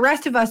 So then the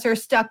rest of us are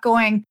stuck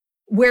going,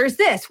 where's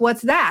this?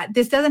 What's that?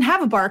 This doesn't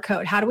have a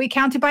barcode. How do we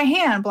count it by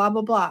hand? Blah,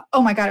 blah, blah.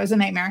 Oh my God, it was a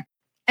nightmare.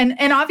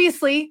 And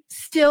obviously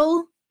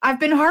still I've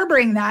been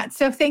harboring that.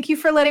 So thank you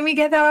for letting me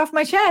get that off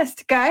my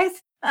chest,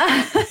 guys.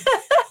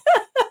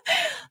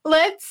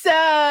 Let's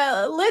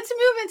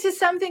move into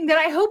something that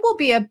I hope will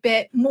be a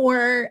bit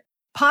more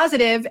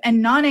positive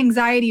and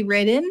non-anxiety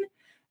ridden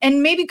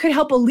and maybe could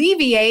help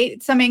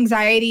alleviate some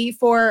anxiety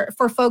for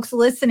folks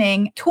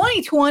listening.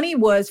 2020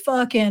 was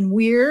fucking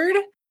weird.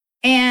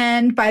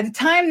 And by the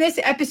time this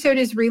episode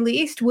is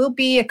released, we'll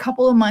be a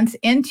couple of months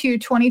into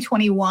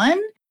 2021.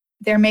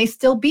 There may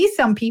still be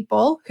some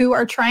people who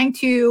are trying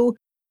to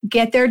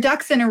get their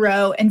ducks in a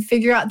row and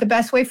figure out the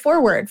best way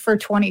forward for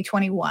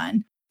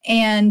 2021.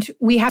 And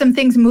we have some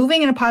things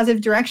moving in a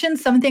positive direction.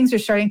 Some things are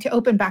starting to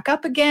open back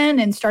up again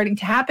and starting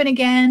to happen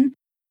again.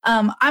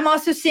 I'm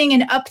also seeing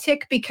an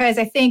uptick because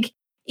I think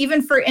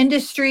even for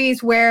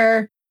industries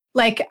where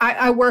like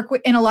I work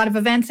in a lot of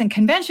events and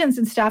conventions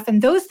and stuff,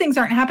 and those things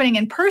aren't happening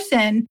in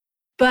person,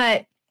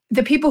 but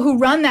the people who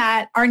run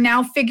that are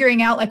now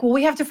figuring out like, well,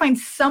 we have to find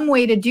some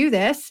way to do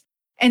this.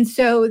 And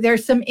so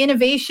there's some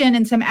innovation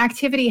and some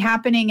activity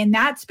happening in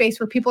that space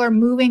where people are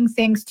moving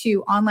things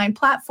to online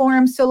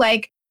platforms. So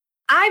like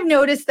I've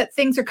noticed that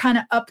things are kind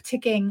of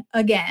upticking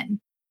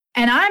again.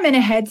 And I'm in a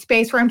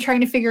headspace where I'm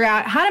trying to figure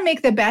out how to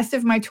make the best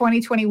of my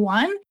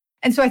 2021.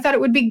 And so I thought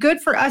it would be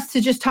good for us to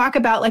just talk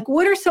about like,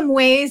 what are some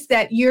ways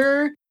that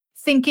you're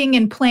thinking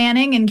and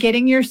planning and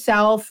getting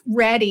yourself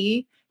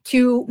ready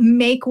to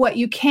make what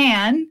you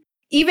can,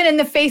 even in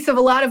the face of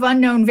a lot of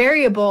unknown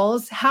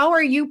variables. How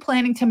are you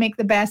planning to make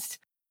the best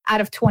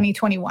out of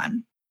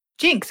 2021?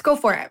 Jinx, go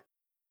for it.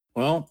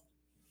 Well,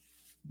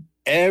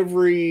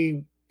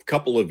 every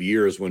couple of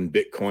years when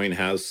Bitcoin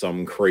has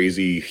some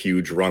crazy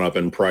huge run up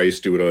in price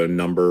due to a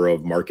number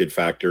of market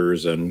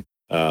factors and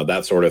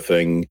that sort of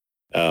thing,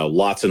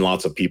 lots and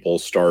lots of people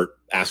start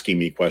asking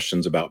me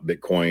questions about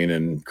Bitcoin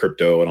and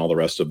crypto and all the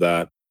rest of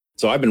that.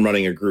 So I've been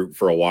running a group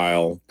for a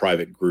while,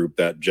 private group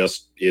that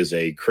just is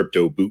a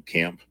crypto boot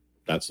camp.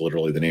 That's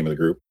literally the name of the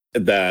group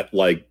that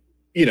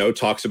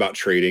talks about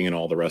trading and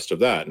all the rest of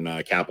that. And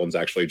Kaplan's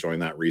actually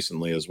joined that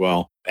recently as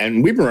well.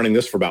 And we've been running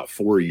this for about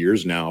 4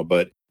 years now,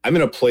 but I'm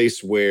in a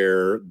place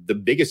where the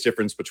biggest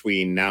difference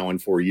between now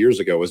and 4 years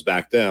ago was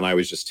back then I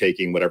was just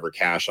taking whatever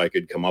cash I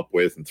could come up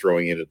with and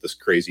throwing it at this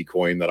crazy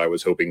coin that I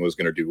was hoping was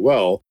going to do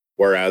well.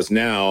 Whereas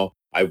now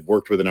I've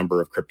worked with a number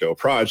of crypto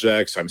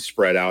projects. I'm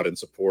spread out in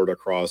support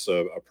across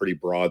a pretty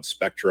broad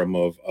spectrum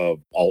of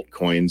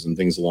altcoins and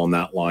things along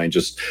that line,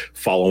 just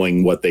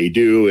following what they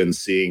do and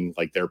seeing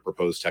like their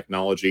proposed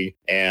technology.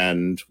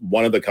 And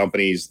one of the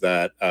companies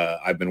that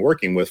I've been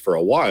working with for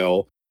a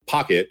while,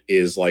 Pocket,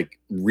 is like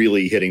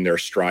really hitting their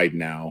stride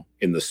now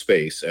in the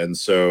space. And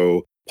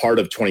so part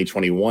of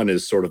 2021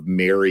 is sort of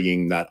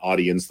marrying that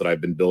audience that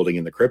I've been building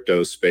in the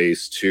crypto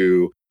space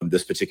to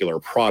this particular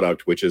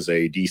product, which is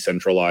a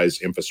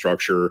decentralized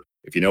infrastructure.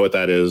 If you know what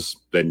that is,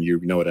 then you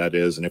know what that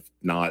is. And if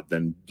not,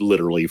 then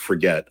literally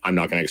forget. I'm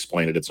not going to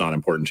explain it. It's not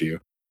important to you.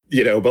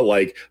 But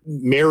like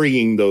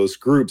marrying those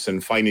groups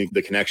and finding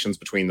the connections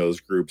between those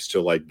groups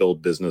to like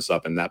build business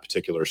up in that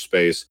particular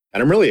space.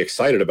 And I'm really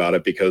excited about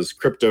it because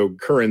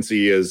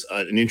cryptocurrency is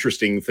an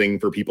interesting thing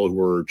for people who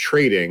are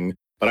trading.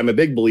 But I'm a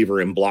big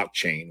believer in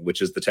blockchain, which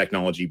is the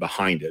technology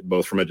behind it,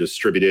 both from a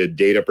distributed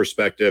data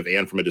perspective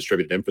and from a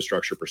distributed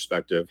infrastructure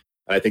perspective.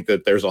 And I think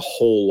that there's a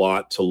whole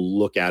lot to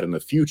look at in the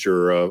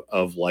future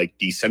of like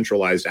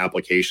decentralized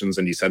applications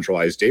and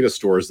decentralized data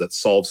stores that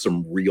solve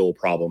some real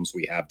problems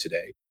we have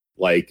today.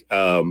 Like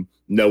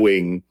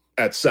knowing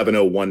at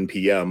 7:01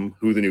 p.m.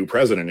 who the new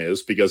president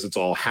is, because it's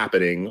all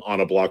happening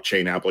on a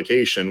blockchain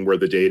application where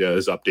the data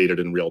is updated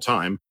in real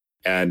time.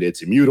 And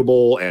it's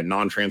immutable and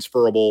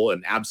non-transferable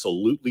and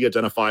absolutely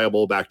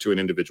identifiable back to an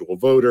individual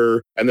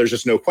voter. And there's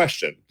just no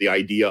question. The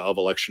idea of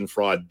election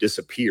fraud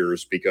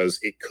disappears because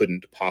it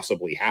couldn't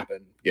possibly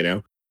happen,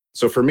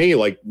 So for me,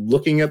 like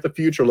looking at the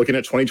future, looking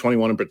at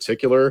 2021 in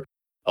particular,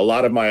 a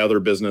lot of my other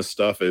business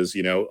stuff is,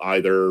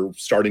 either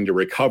starting to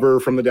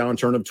recover from the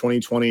downturn of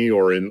 2020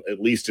 or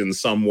at least in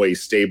some way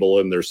stable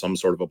and there's some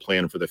sort of a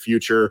plan for the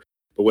future.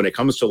 But when it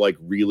comes to like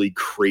really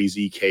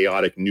crazy,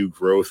 chaotic new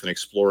growth and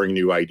exploring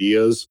new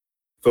ideas,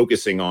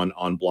 focusing on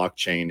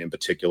blockchain in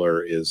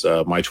particular is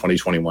my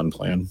 2021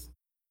 plan.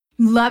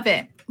 Love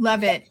it.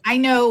 Love it. I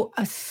know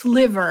a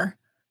sliver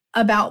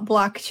about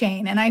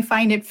blockchain and I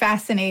find it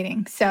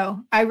fascinating. So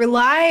I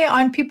rely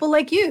on people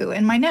like you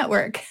in my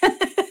network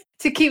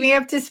to keep me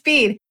up to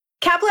speed.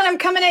 Kaplan, I'm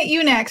coming at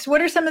you next.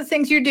 What are some of the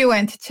things you're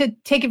doing to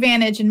take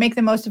advantage and make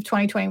the most of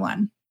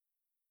 2021?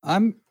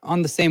 I'm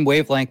on the same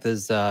wavelength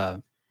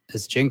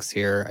as Jinx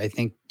here. I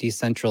think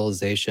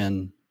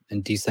decentralization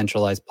and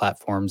decentralized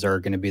platforms are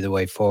going to be the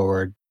way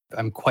forward.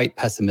 I'm quite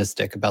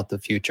pessimistic about the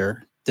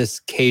future. This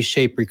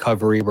K-shaped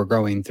recovery we're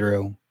going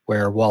through,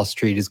 where Wall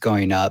Street is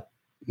going up,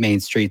 Main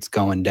Street's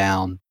going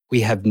down.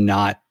 We have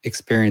not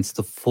experienced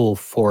the full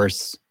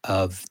force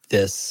of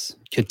this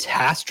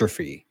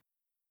catastrophe.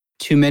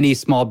 Too many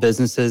small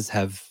businesses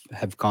have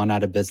gone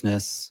out of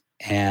business,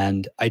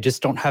 and I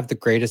just don't have the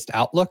greatest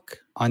outlook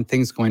on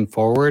things going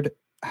forward.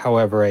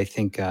 However, I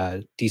think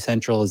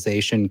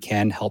decentralization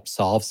can help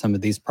solve some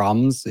of these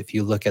problems. If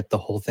you look at the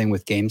whole thing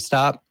with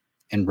GameStop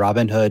and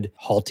Robinhood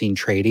halting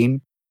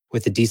trading,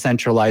 with a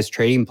decentralized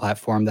trading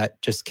platform,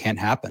 that just can't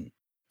happen.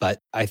 But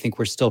I think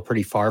we're still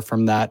pretty far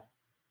from that.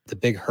 The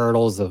big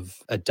hurdles of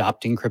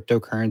adopting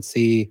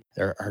cryptocurrency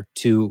are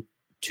too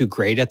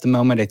great at the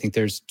moment. I think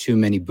there's too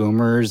many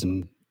boomers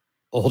and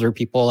older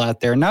people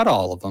out there, not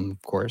all of them,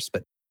 of course,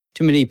 but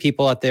too many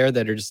people out there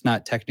that are just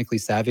not technically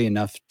savvy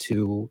enough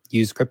to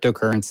use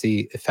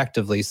cryptocurrency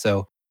effectively.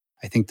 So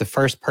I think the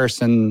first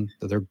person,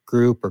 their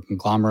group or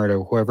conglomerate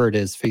or whoever it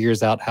is,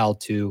 figures out how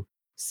to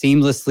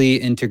seamlessly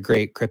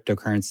integrate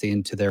cryptocurrency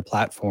into their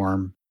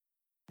platform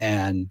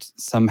and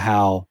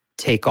somehow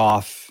take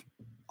off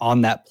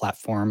on that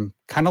platform,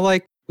 kind of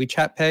like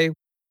WeChat Pay,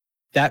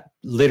 that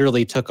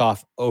literally took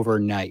off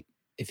overnight.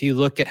 If you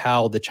look at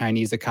how the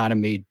Chinese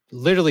economy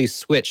literally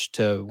switched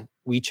to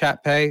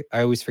WeChat Pay,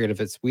 I always forget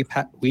if it's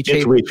WeChat.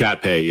 It's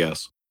WeChat Pay,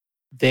 yes.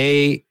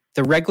 The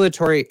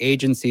regulatory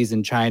agencies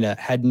in China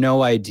had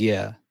no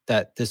idea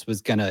that this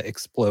was going to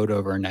explode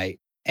overnight.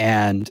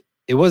 And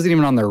it wasn't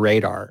even on their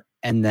radar.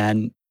 And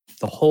then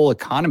the whole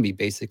economy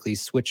basically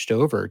switched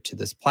over to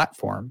this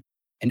platform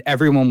and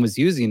everyone was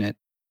using it.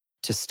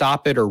 To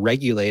stop it or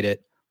regulate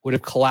it would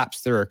have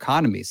collapsed their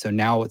economy. So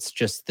now it's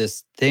just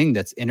this thing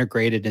that's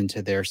integrated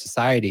into their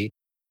society.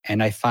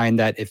 And I find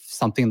that if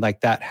something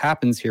like that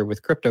happens here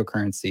with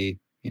cryptocurrency,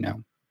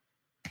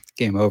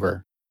 game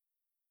over.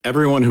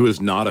 Everyone who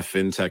is not a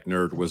fintech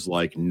nerd was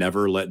like,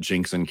 never let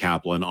Jinx and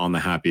Kaplan on the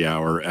happy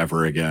hour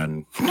ever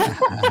again.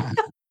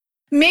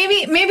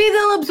 Maybe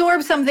they'll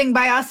absorb something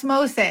by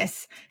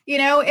osmosis.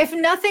 If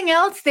nothing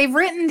else, they've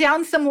written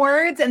down some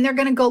words and they're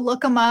going to go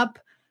look them up.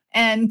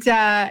 And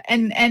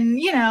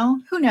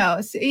who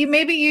knows?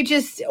 Maybe you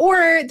just,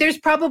 or there's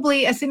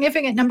probably a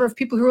significant number of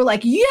people who are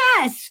like,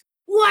 yes,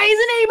 why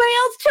isn't anybody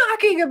else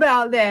talking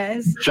about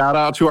this? Shout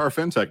out to our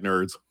fintech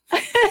nerds.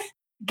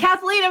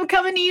 Kathleen, I'm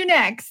coming to you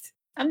next.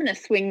 I'm going to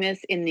swing this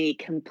in the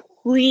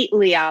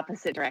completely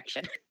opposite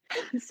direction.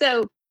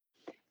 So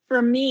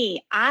for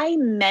me, I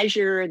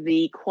measure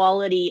the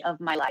quality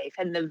of my life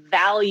and the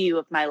value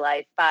of my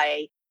life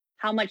by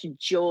how much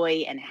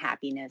joy and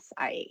happiness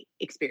I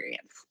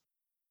experience.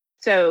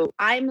 So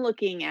I'm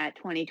looking at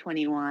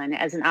 2021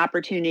 as an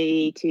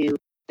opportunity to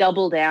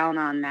double down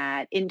on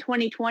that. In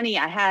 2020,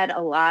 I had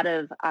a lot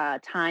of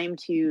time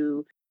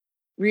to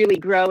really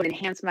grow and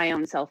enhance my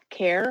own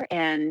self-care.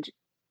 And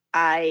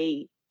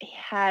I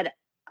had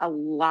a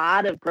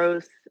lot of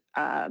growth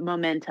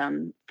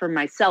momentum for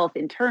myself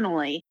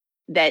internally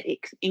that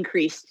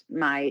increased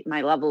my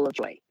level of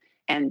joy.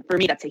 And for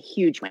me, that's a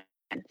huge win.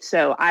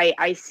 So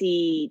I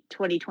see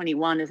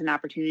 2021 as an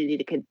opportunity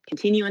to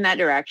continue in that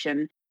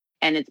direction.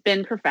 And it's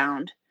been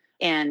profound.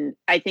 And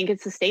I think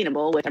it's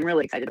sustainable, which I'm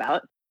really excited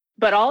about.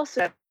 But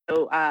also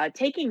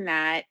taking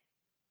that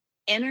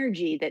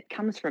energy that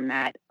comes from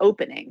that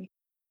opening,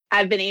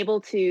 I've been able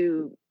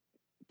to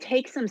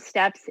take some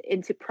steps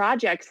into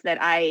projects that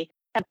I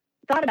have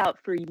thought about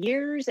for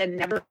years and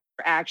never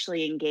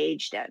actually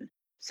engaged in.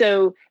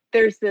 So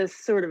there's this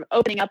sort of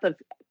opening up of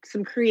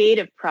some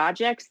creative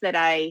projects that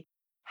I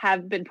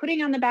have been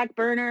putting on the back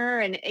burner.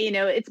 And,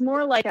 it's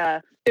more like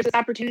there's this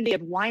opportunity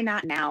of why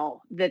not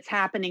now that's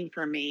happening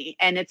for me.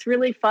 And it's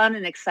really fun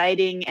and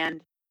exciting.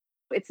 And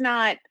it's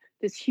not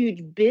this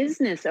huge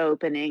business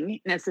opening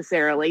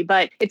necessarily,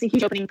 but it's a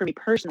huge opening for me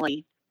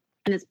personally.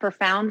 And it's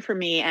profound for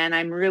me. And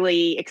I'm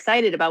really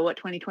excited about what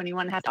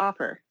 2021 has to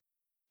offer.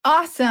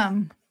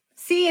 Awesome.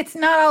 See, it's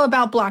not all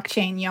about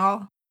blockchain,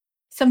 y'all.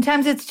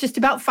 Sometimes it's just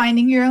about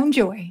finding your own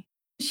joy.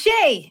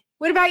 Shay,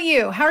 what about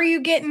you? How are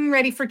you getting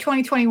ready for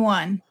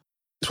 2021?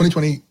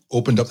 2020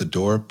 opened up the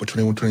door, but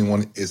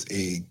 2021 is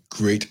a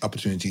great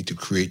opportunity to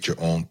create your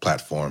own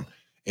platform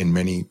in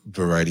many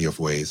variety of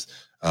ways,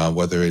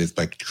 whether it is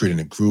by creating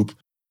a group.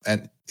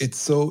 And it's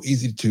so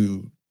easy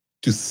to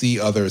see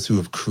others who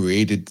have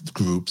created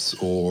groups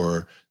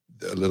or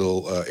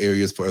little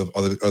areas for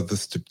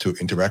others to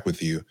interact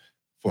with you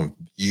from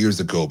years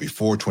ago,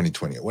 before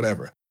 2020 or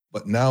whatever.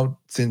 But now,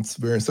 since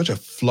we're in such a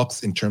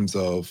flux in terms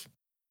of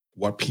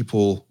what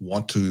people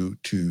want to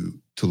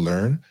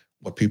learn,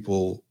 what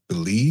people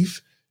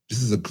believe,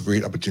 this is a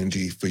great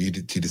opportunity for you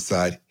to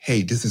decide,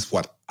 hey, this is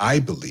what I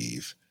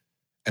believe,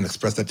 and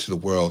express that to the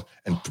world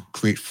and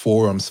create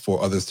forums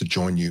for others to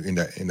join you in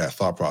that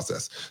thought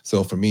process.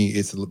 So for me,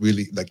 it's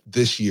really like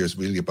this year is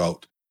really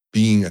about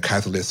being a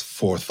catalyst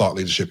for thought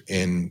leadership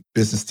in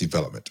business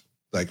development.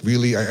 Like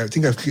really, I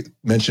think I've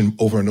mentioned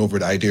over and over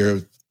the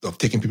idea of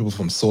taking people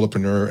from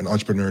solopreneur and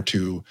entrepreneur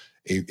to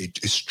a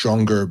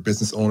stronger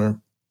business owner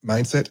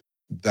mindset.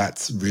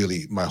 That's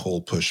really my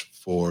whole push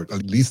for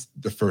at least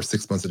the first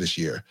 6 months of this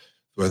year,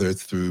 whether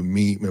it's through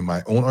me in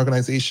my own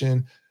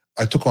organization.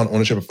 I took on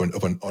ownership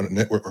of a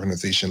network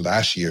organization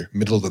last year,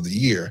 middle of the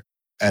year,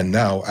 and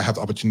now I have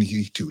the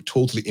opportunity to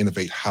totally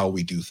innovate how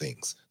we do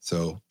things.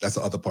 So that's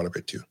the other part of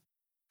it too.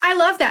 I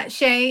love that,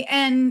 Shay.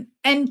 And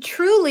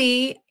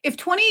truly, if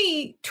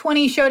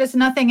 2020 showed us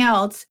nothing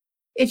else,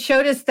 it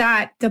showed us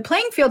that the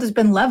playing field has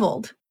been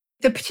leveled.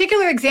 The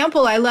particular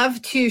example I love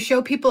to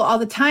show people all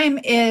the time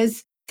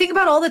is think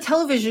about all the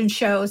television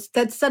shows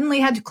that suddenly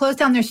had to close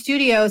down their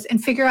studios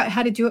and figure out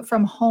how to do it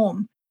from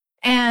home.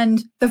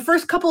 And the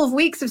first couple of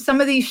weeks of some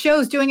of these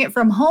shows doing it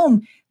from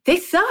home, they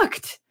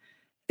sucked.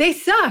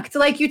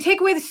 Like you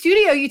take away the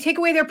studio, you take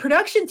away their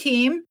production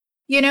team,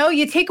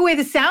 you take away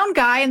the sound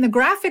guy and the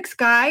graphics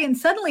guy, and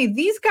suddenly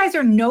these guys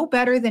are no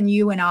better than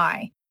you and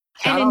I.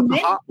 Shout out to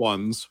Hot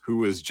Ones,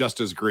 who is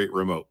just as great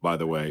remote, by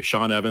the way.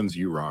 Sean Evans,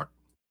 you rock.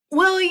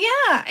 Well,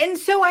 yeah. And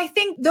so I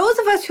think those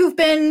of us who've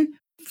been,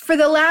 for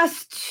the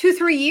last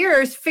 2-3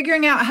 years,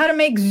 figuring out how to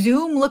make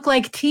Zoom look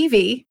like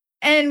TV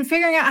and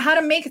figuring out how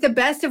to make the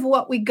best of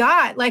what we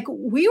got, like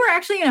we were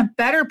actually in a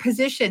better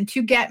position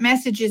to get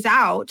messages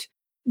out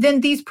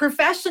than these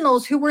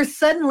professionals who were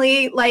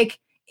suddenly like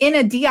in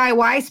a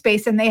DIY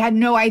space and they had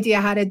no idea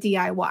how to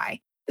DIY.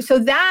 So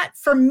that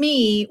for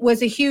me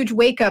was a huge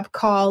wake-up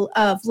call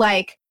of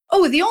like,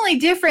 oh, the only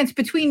difference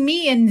between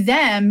me and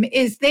them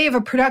is they have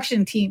a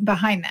production team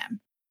behind them.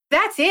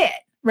 That's it,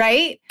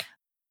 right?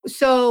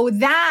 So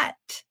that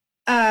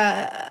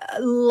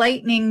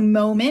lightning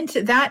moment,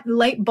 that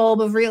light bulb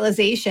of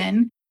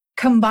realization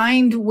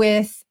combined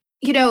with,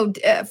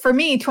 for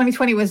me,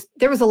 2020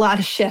 there was a lot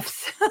of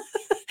shifts.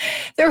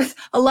 There was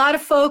a lot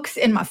of folks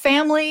in my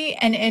family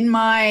and in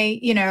my,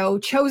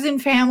 chosen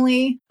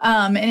family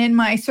and in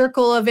my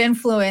circle of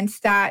influence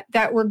that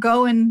were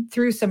going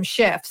through some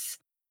shifts.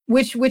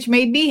 which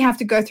made me have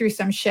to go through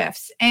some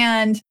shifts.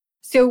 And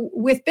so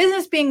with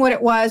business being what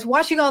it was,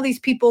 watching all these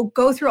people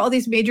go through all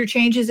these major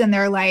changes in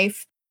their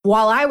life,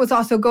 while I was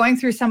also going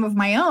through some of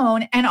my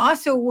own, and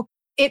also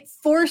it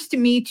forced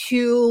me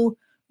to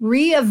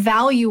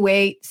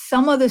reevaluate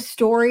some of the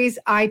stories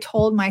I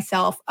told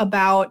myself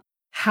about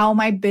how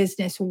my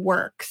business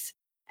works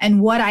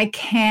and what I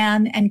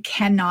can and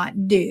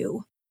cannot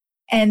do.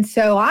 And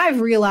so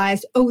I've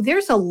realized, oh,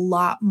 there's a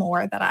lot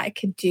more that I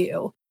could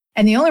do.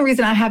 And the only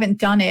reason I haven't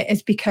done it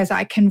is because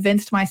I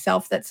convinced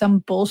myself that some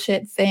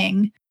bullshit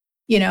thing,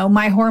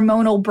 my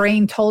hormonal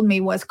brain told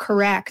me was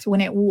correct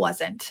when it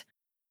wasn't.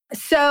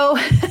 So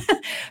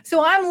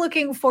I'm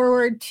looking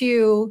forward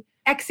to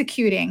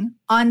executing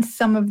on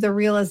some of the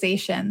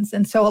realizations.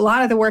 And so a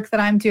lot of the work that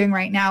I'm doing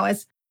right now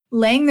is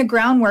laying the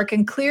groundwork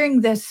and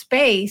clearing the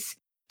space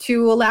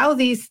to allow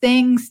these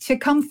things to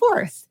come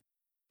forth.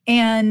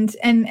 And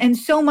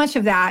so much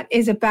of that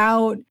is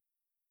about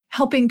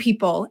helping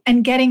people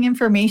and getting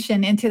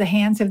information into the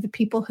hands of the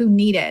people who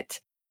need it.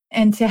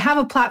 And to have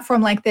a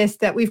platform like this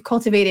that we've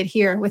cultivated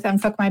here with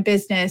Unfuck My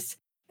Business,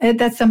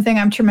 that's something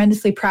I'm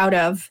tremendously proud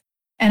of.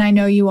 And I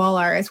know you all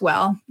are as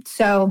well.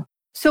 So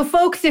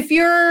folks, if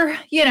you're,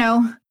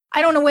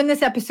 I don't know when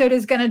this episode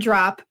is going to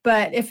drop,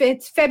 but if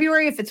it's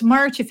February, if it's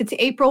March, if it's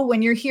April,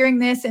 when you're hearing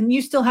this and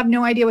you still have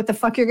no idea what the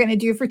fuck you're going to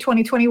do for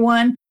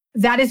 2021,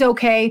 that is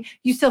okay.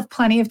 You still have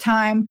plenty of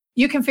time.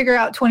 You can figure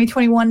out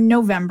 2021 in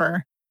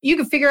November. You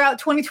can figure out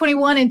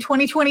 2021 in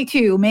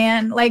 2022,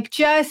 man. Like,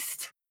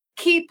 just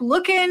keep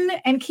looking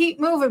and keep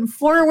moving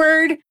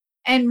forward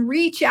and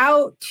reach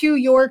out to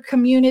your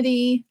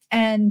community.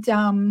 And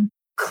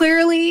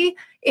clearly,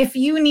 if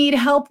you need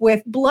help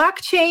with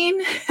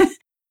blockchain,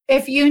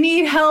 if you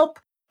need help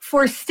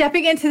for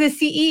stepping into the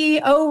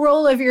CEO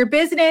role of your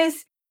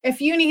business,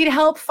 if you need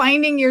help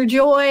finding your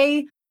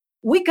joy,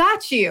 we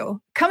got you.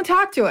 Come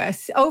talk to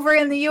us over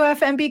in the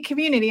UFMB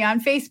community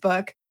on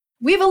Facebook.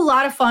 We have a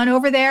lot of fun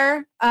over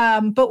there,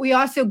 but we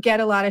also get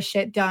a lot of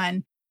shit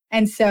done.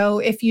 And so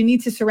if you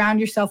need to surround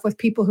yourself with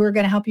people who are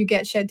going to help you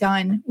get shit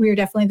done, we are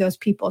definitely those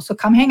people. So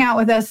come hang out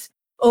with us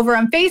over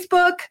on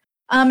Facebook.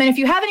 And if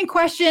you have any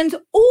questions,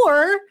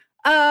 or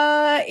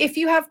if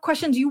you have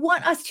questions you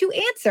want us to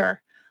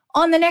answer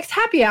on the next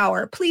happy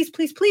hour, please,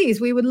 please,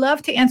 please, we would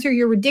love to answer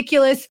your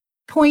ridiculous,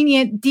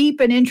 poignant, deep,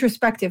 and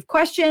introspective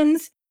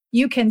questions.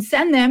 You can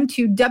send them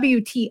to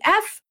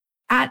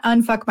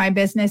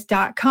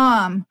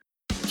WTF@unfuckmybusiness.com.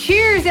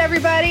 Cheers,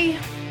 everybody.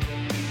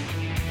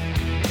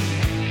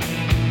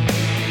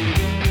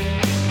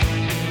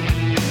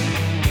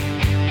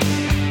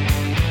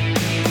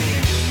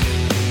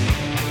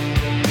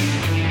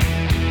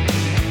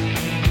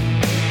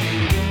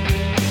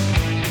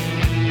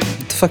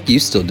 What the fuck are you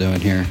still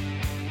doing here?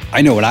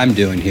 I know what I'm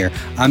doing here.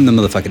 I'm the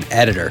motherfucking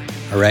editor,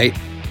 all right?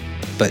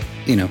 But,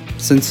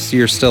 since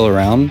you're still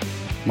around,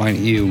 why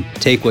don't you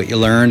take what you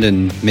learned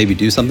and maybe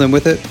do something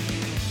with it?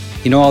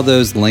 All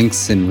those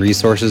links and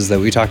resources that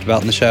we talked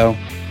about in the show?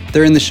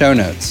 They're in the show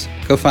notes.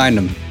 Go find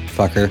them,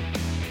 fucker.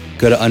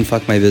 Go to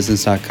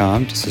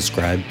unfuckmybusiness.com to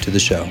subscribe to the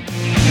show.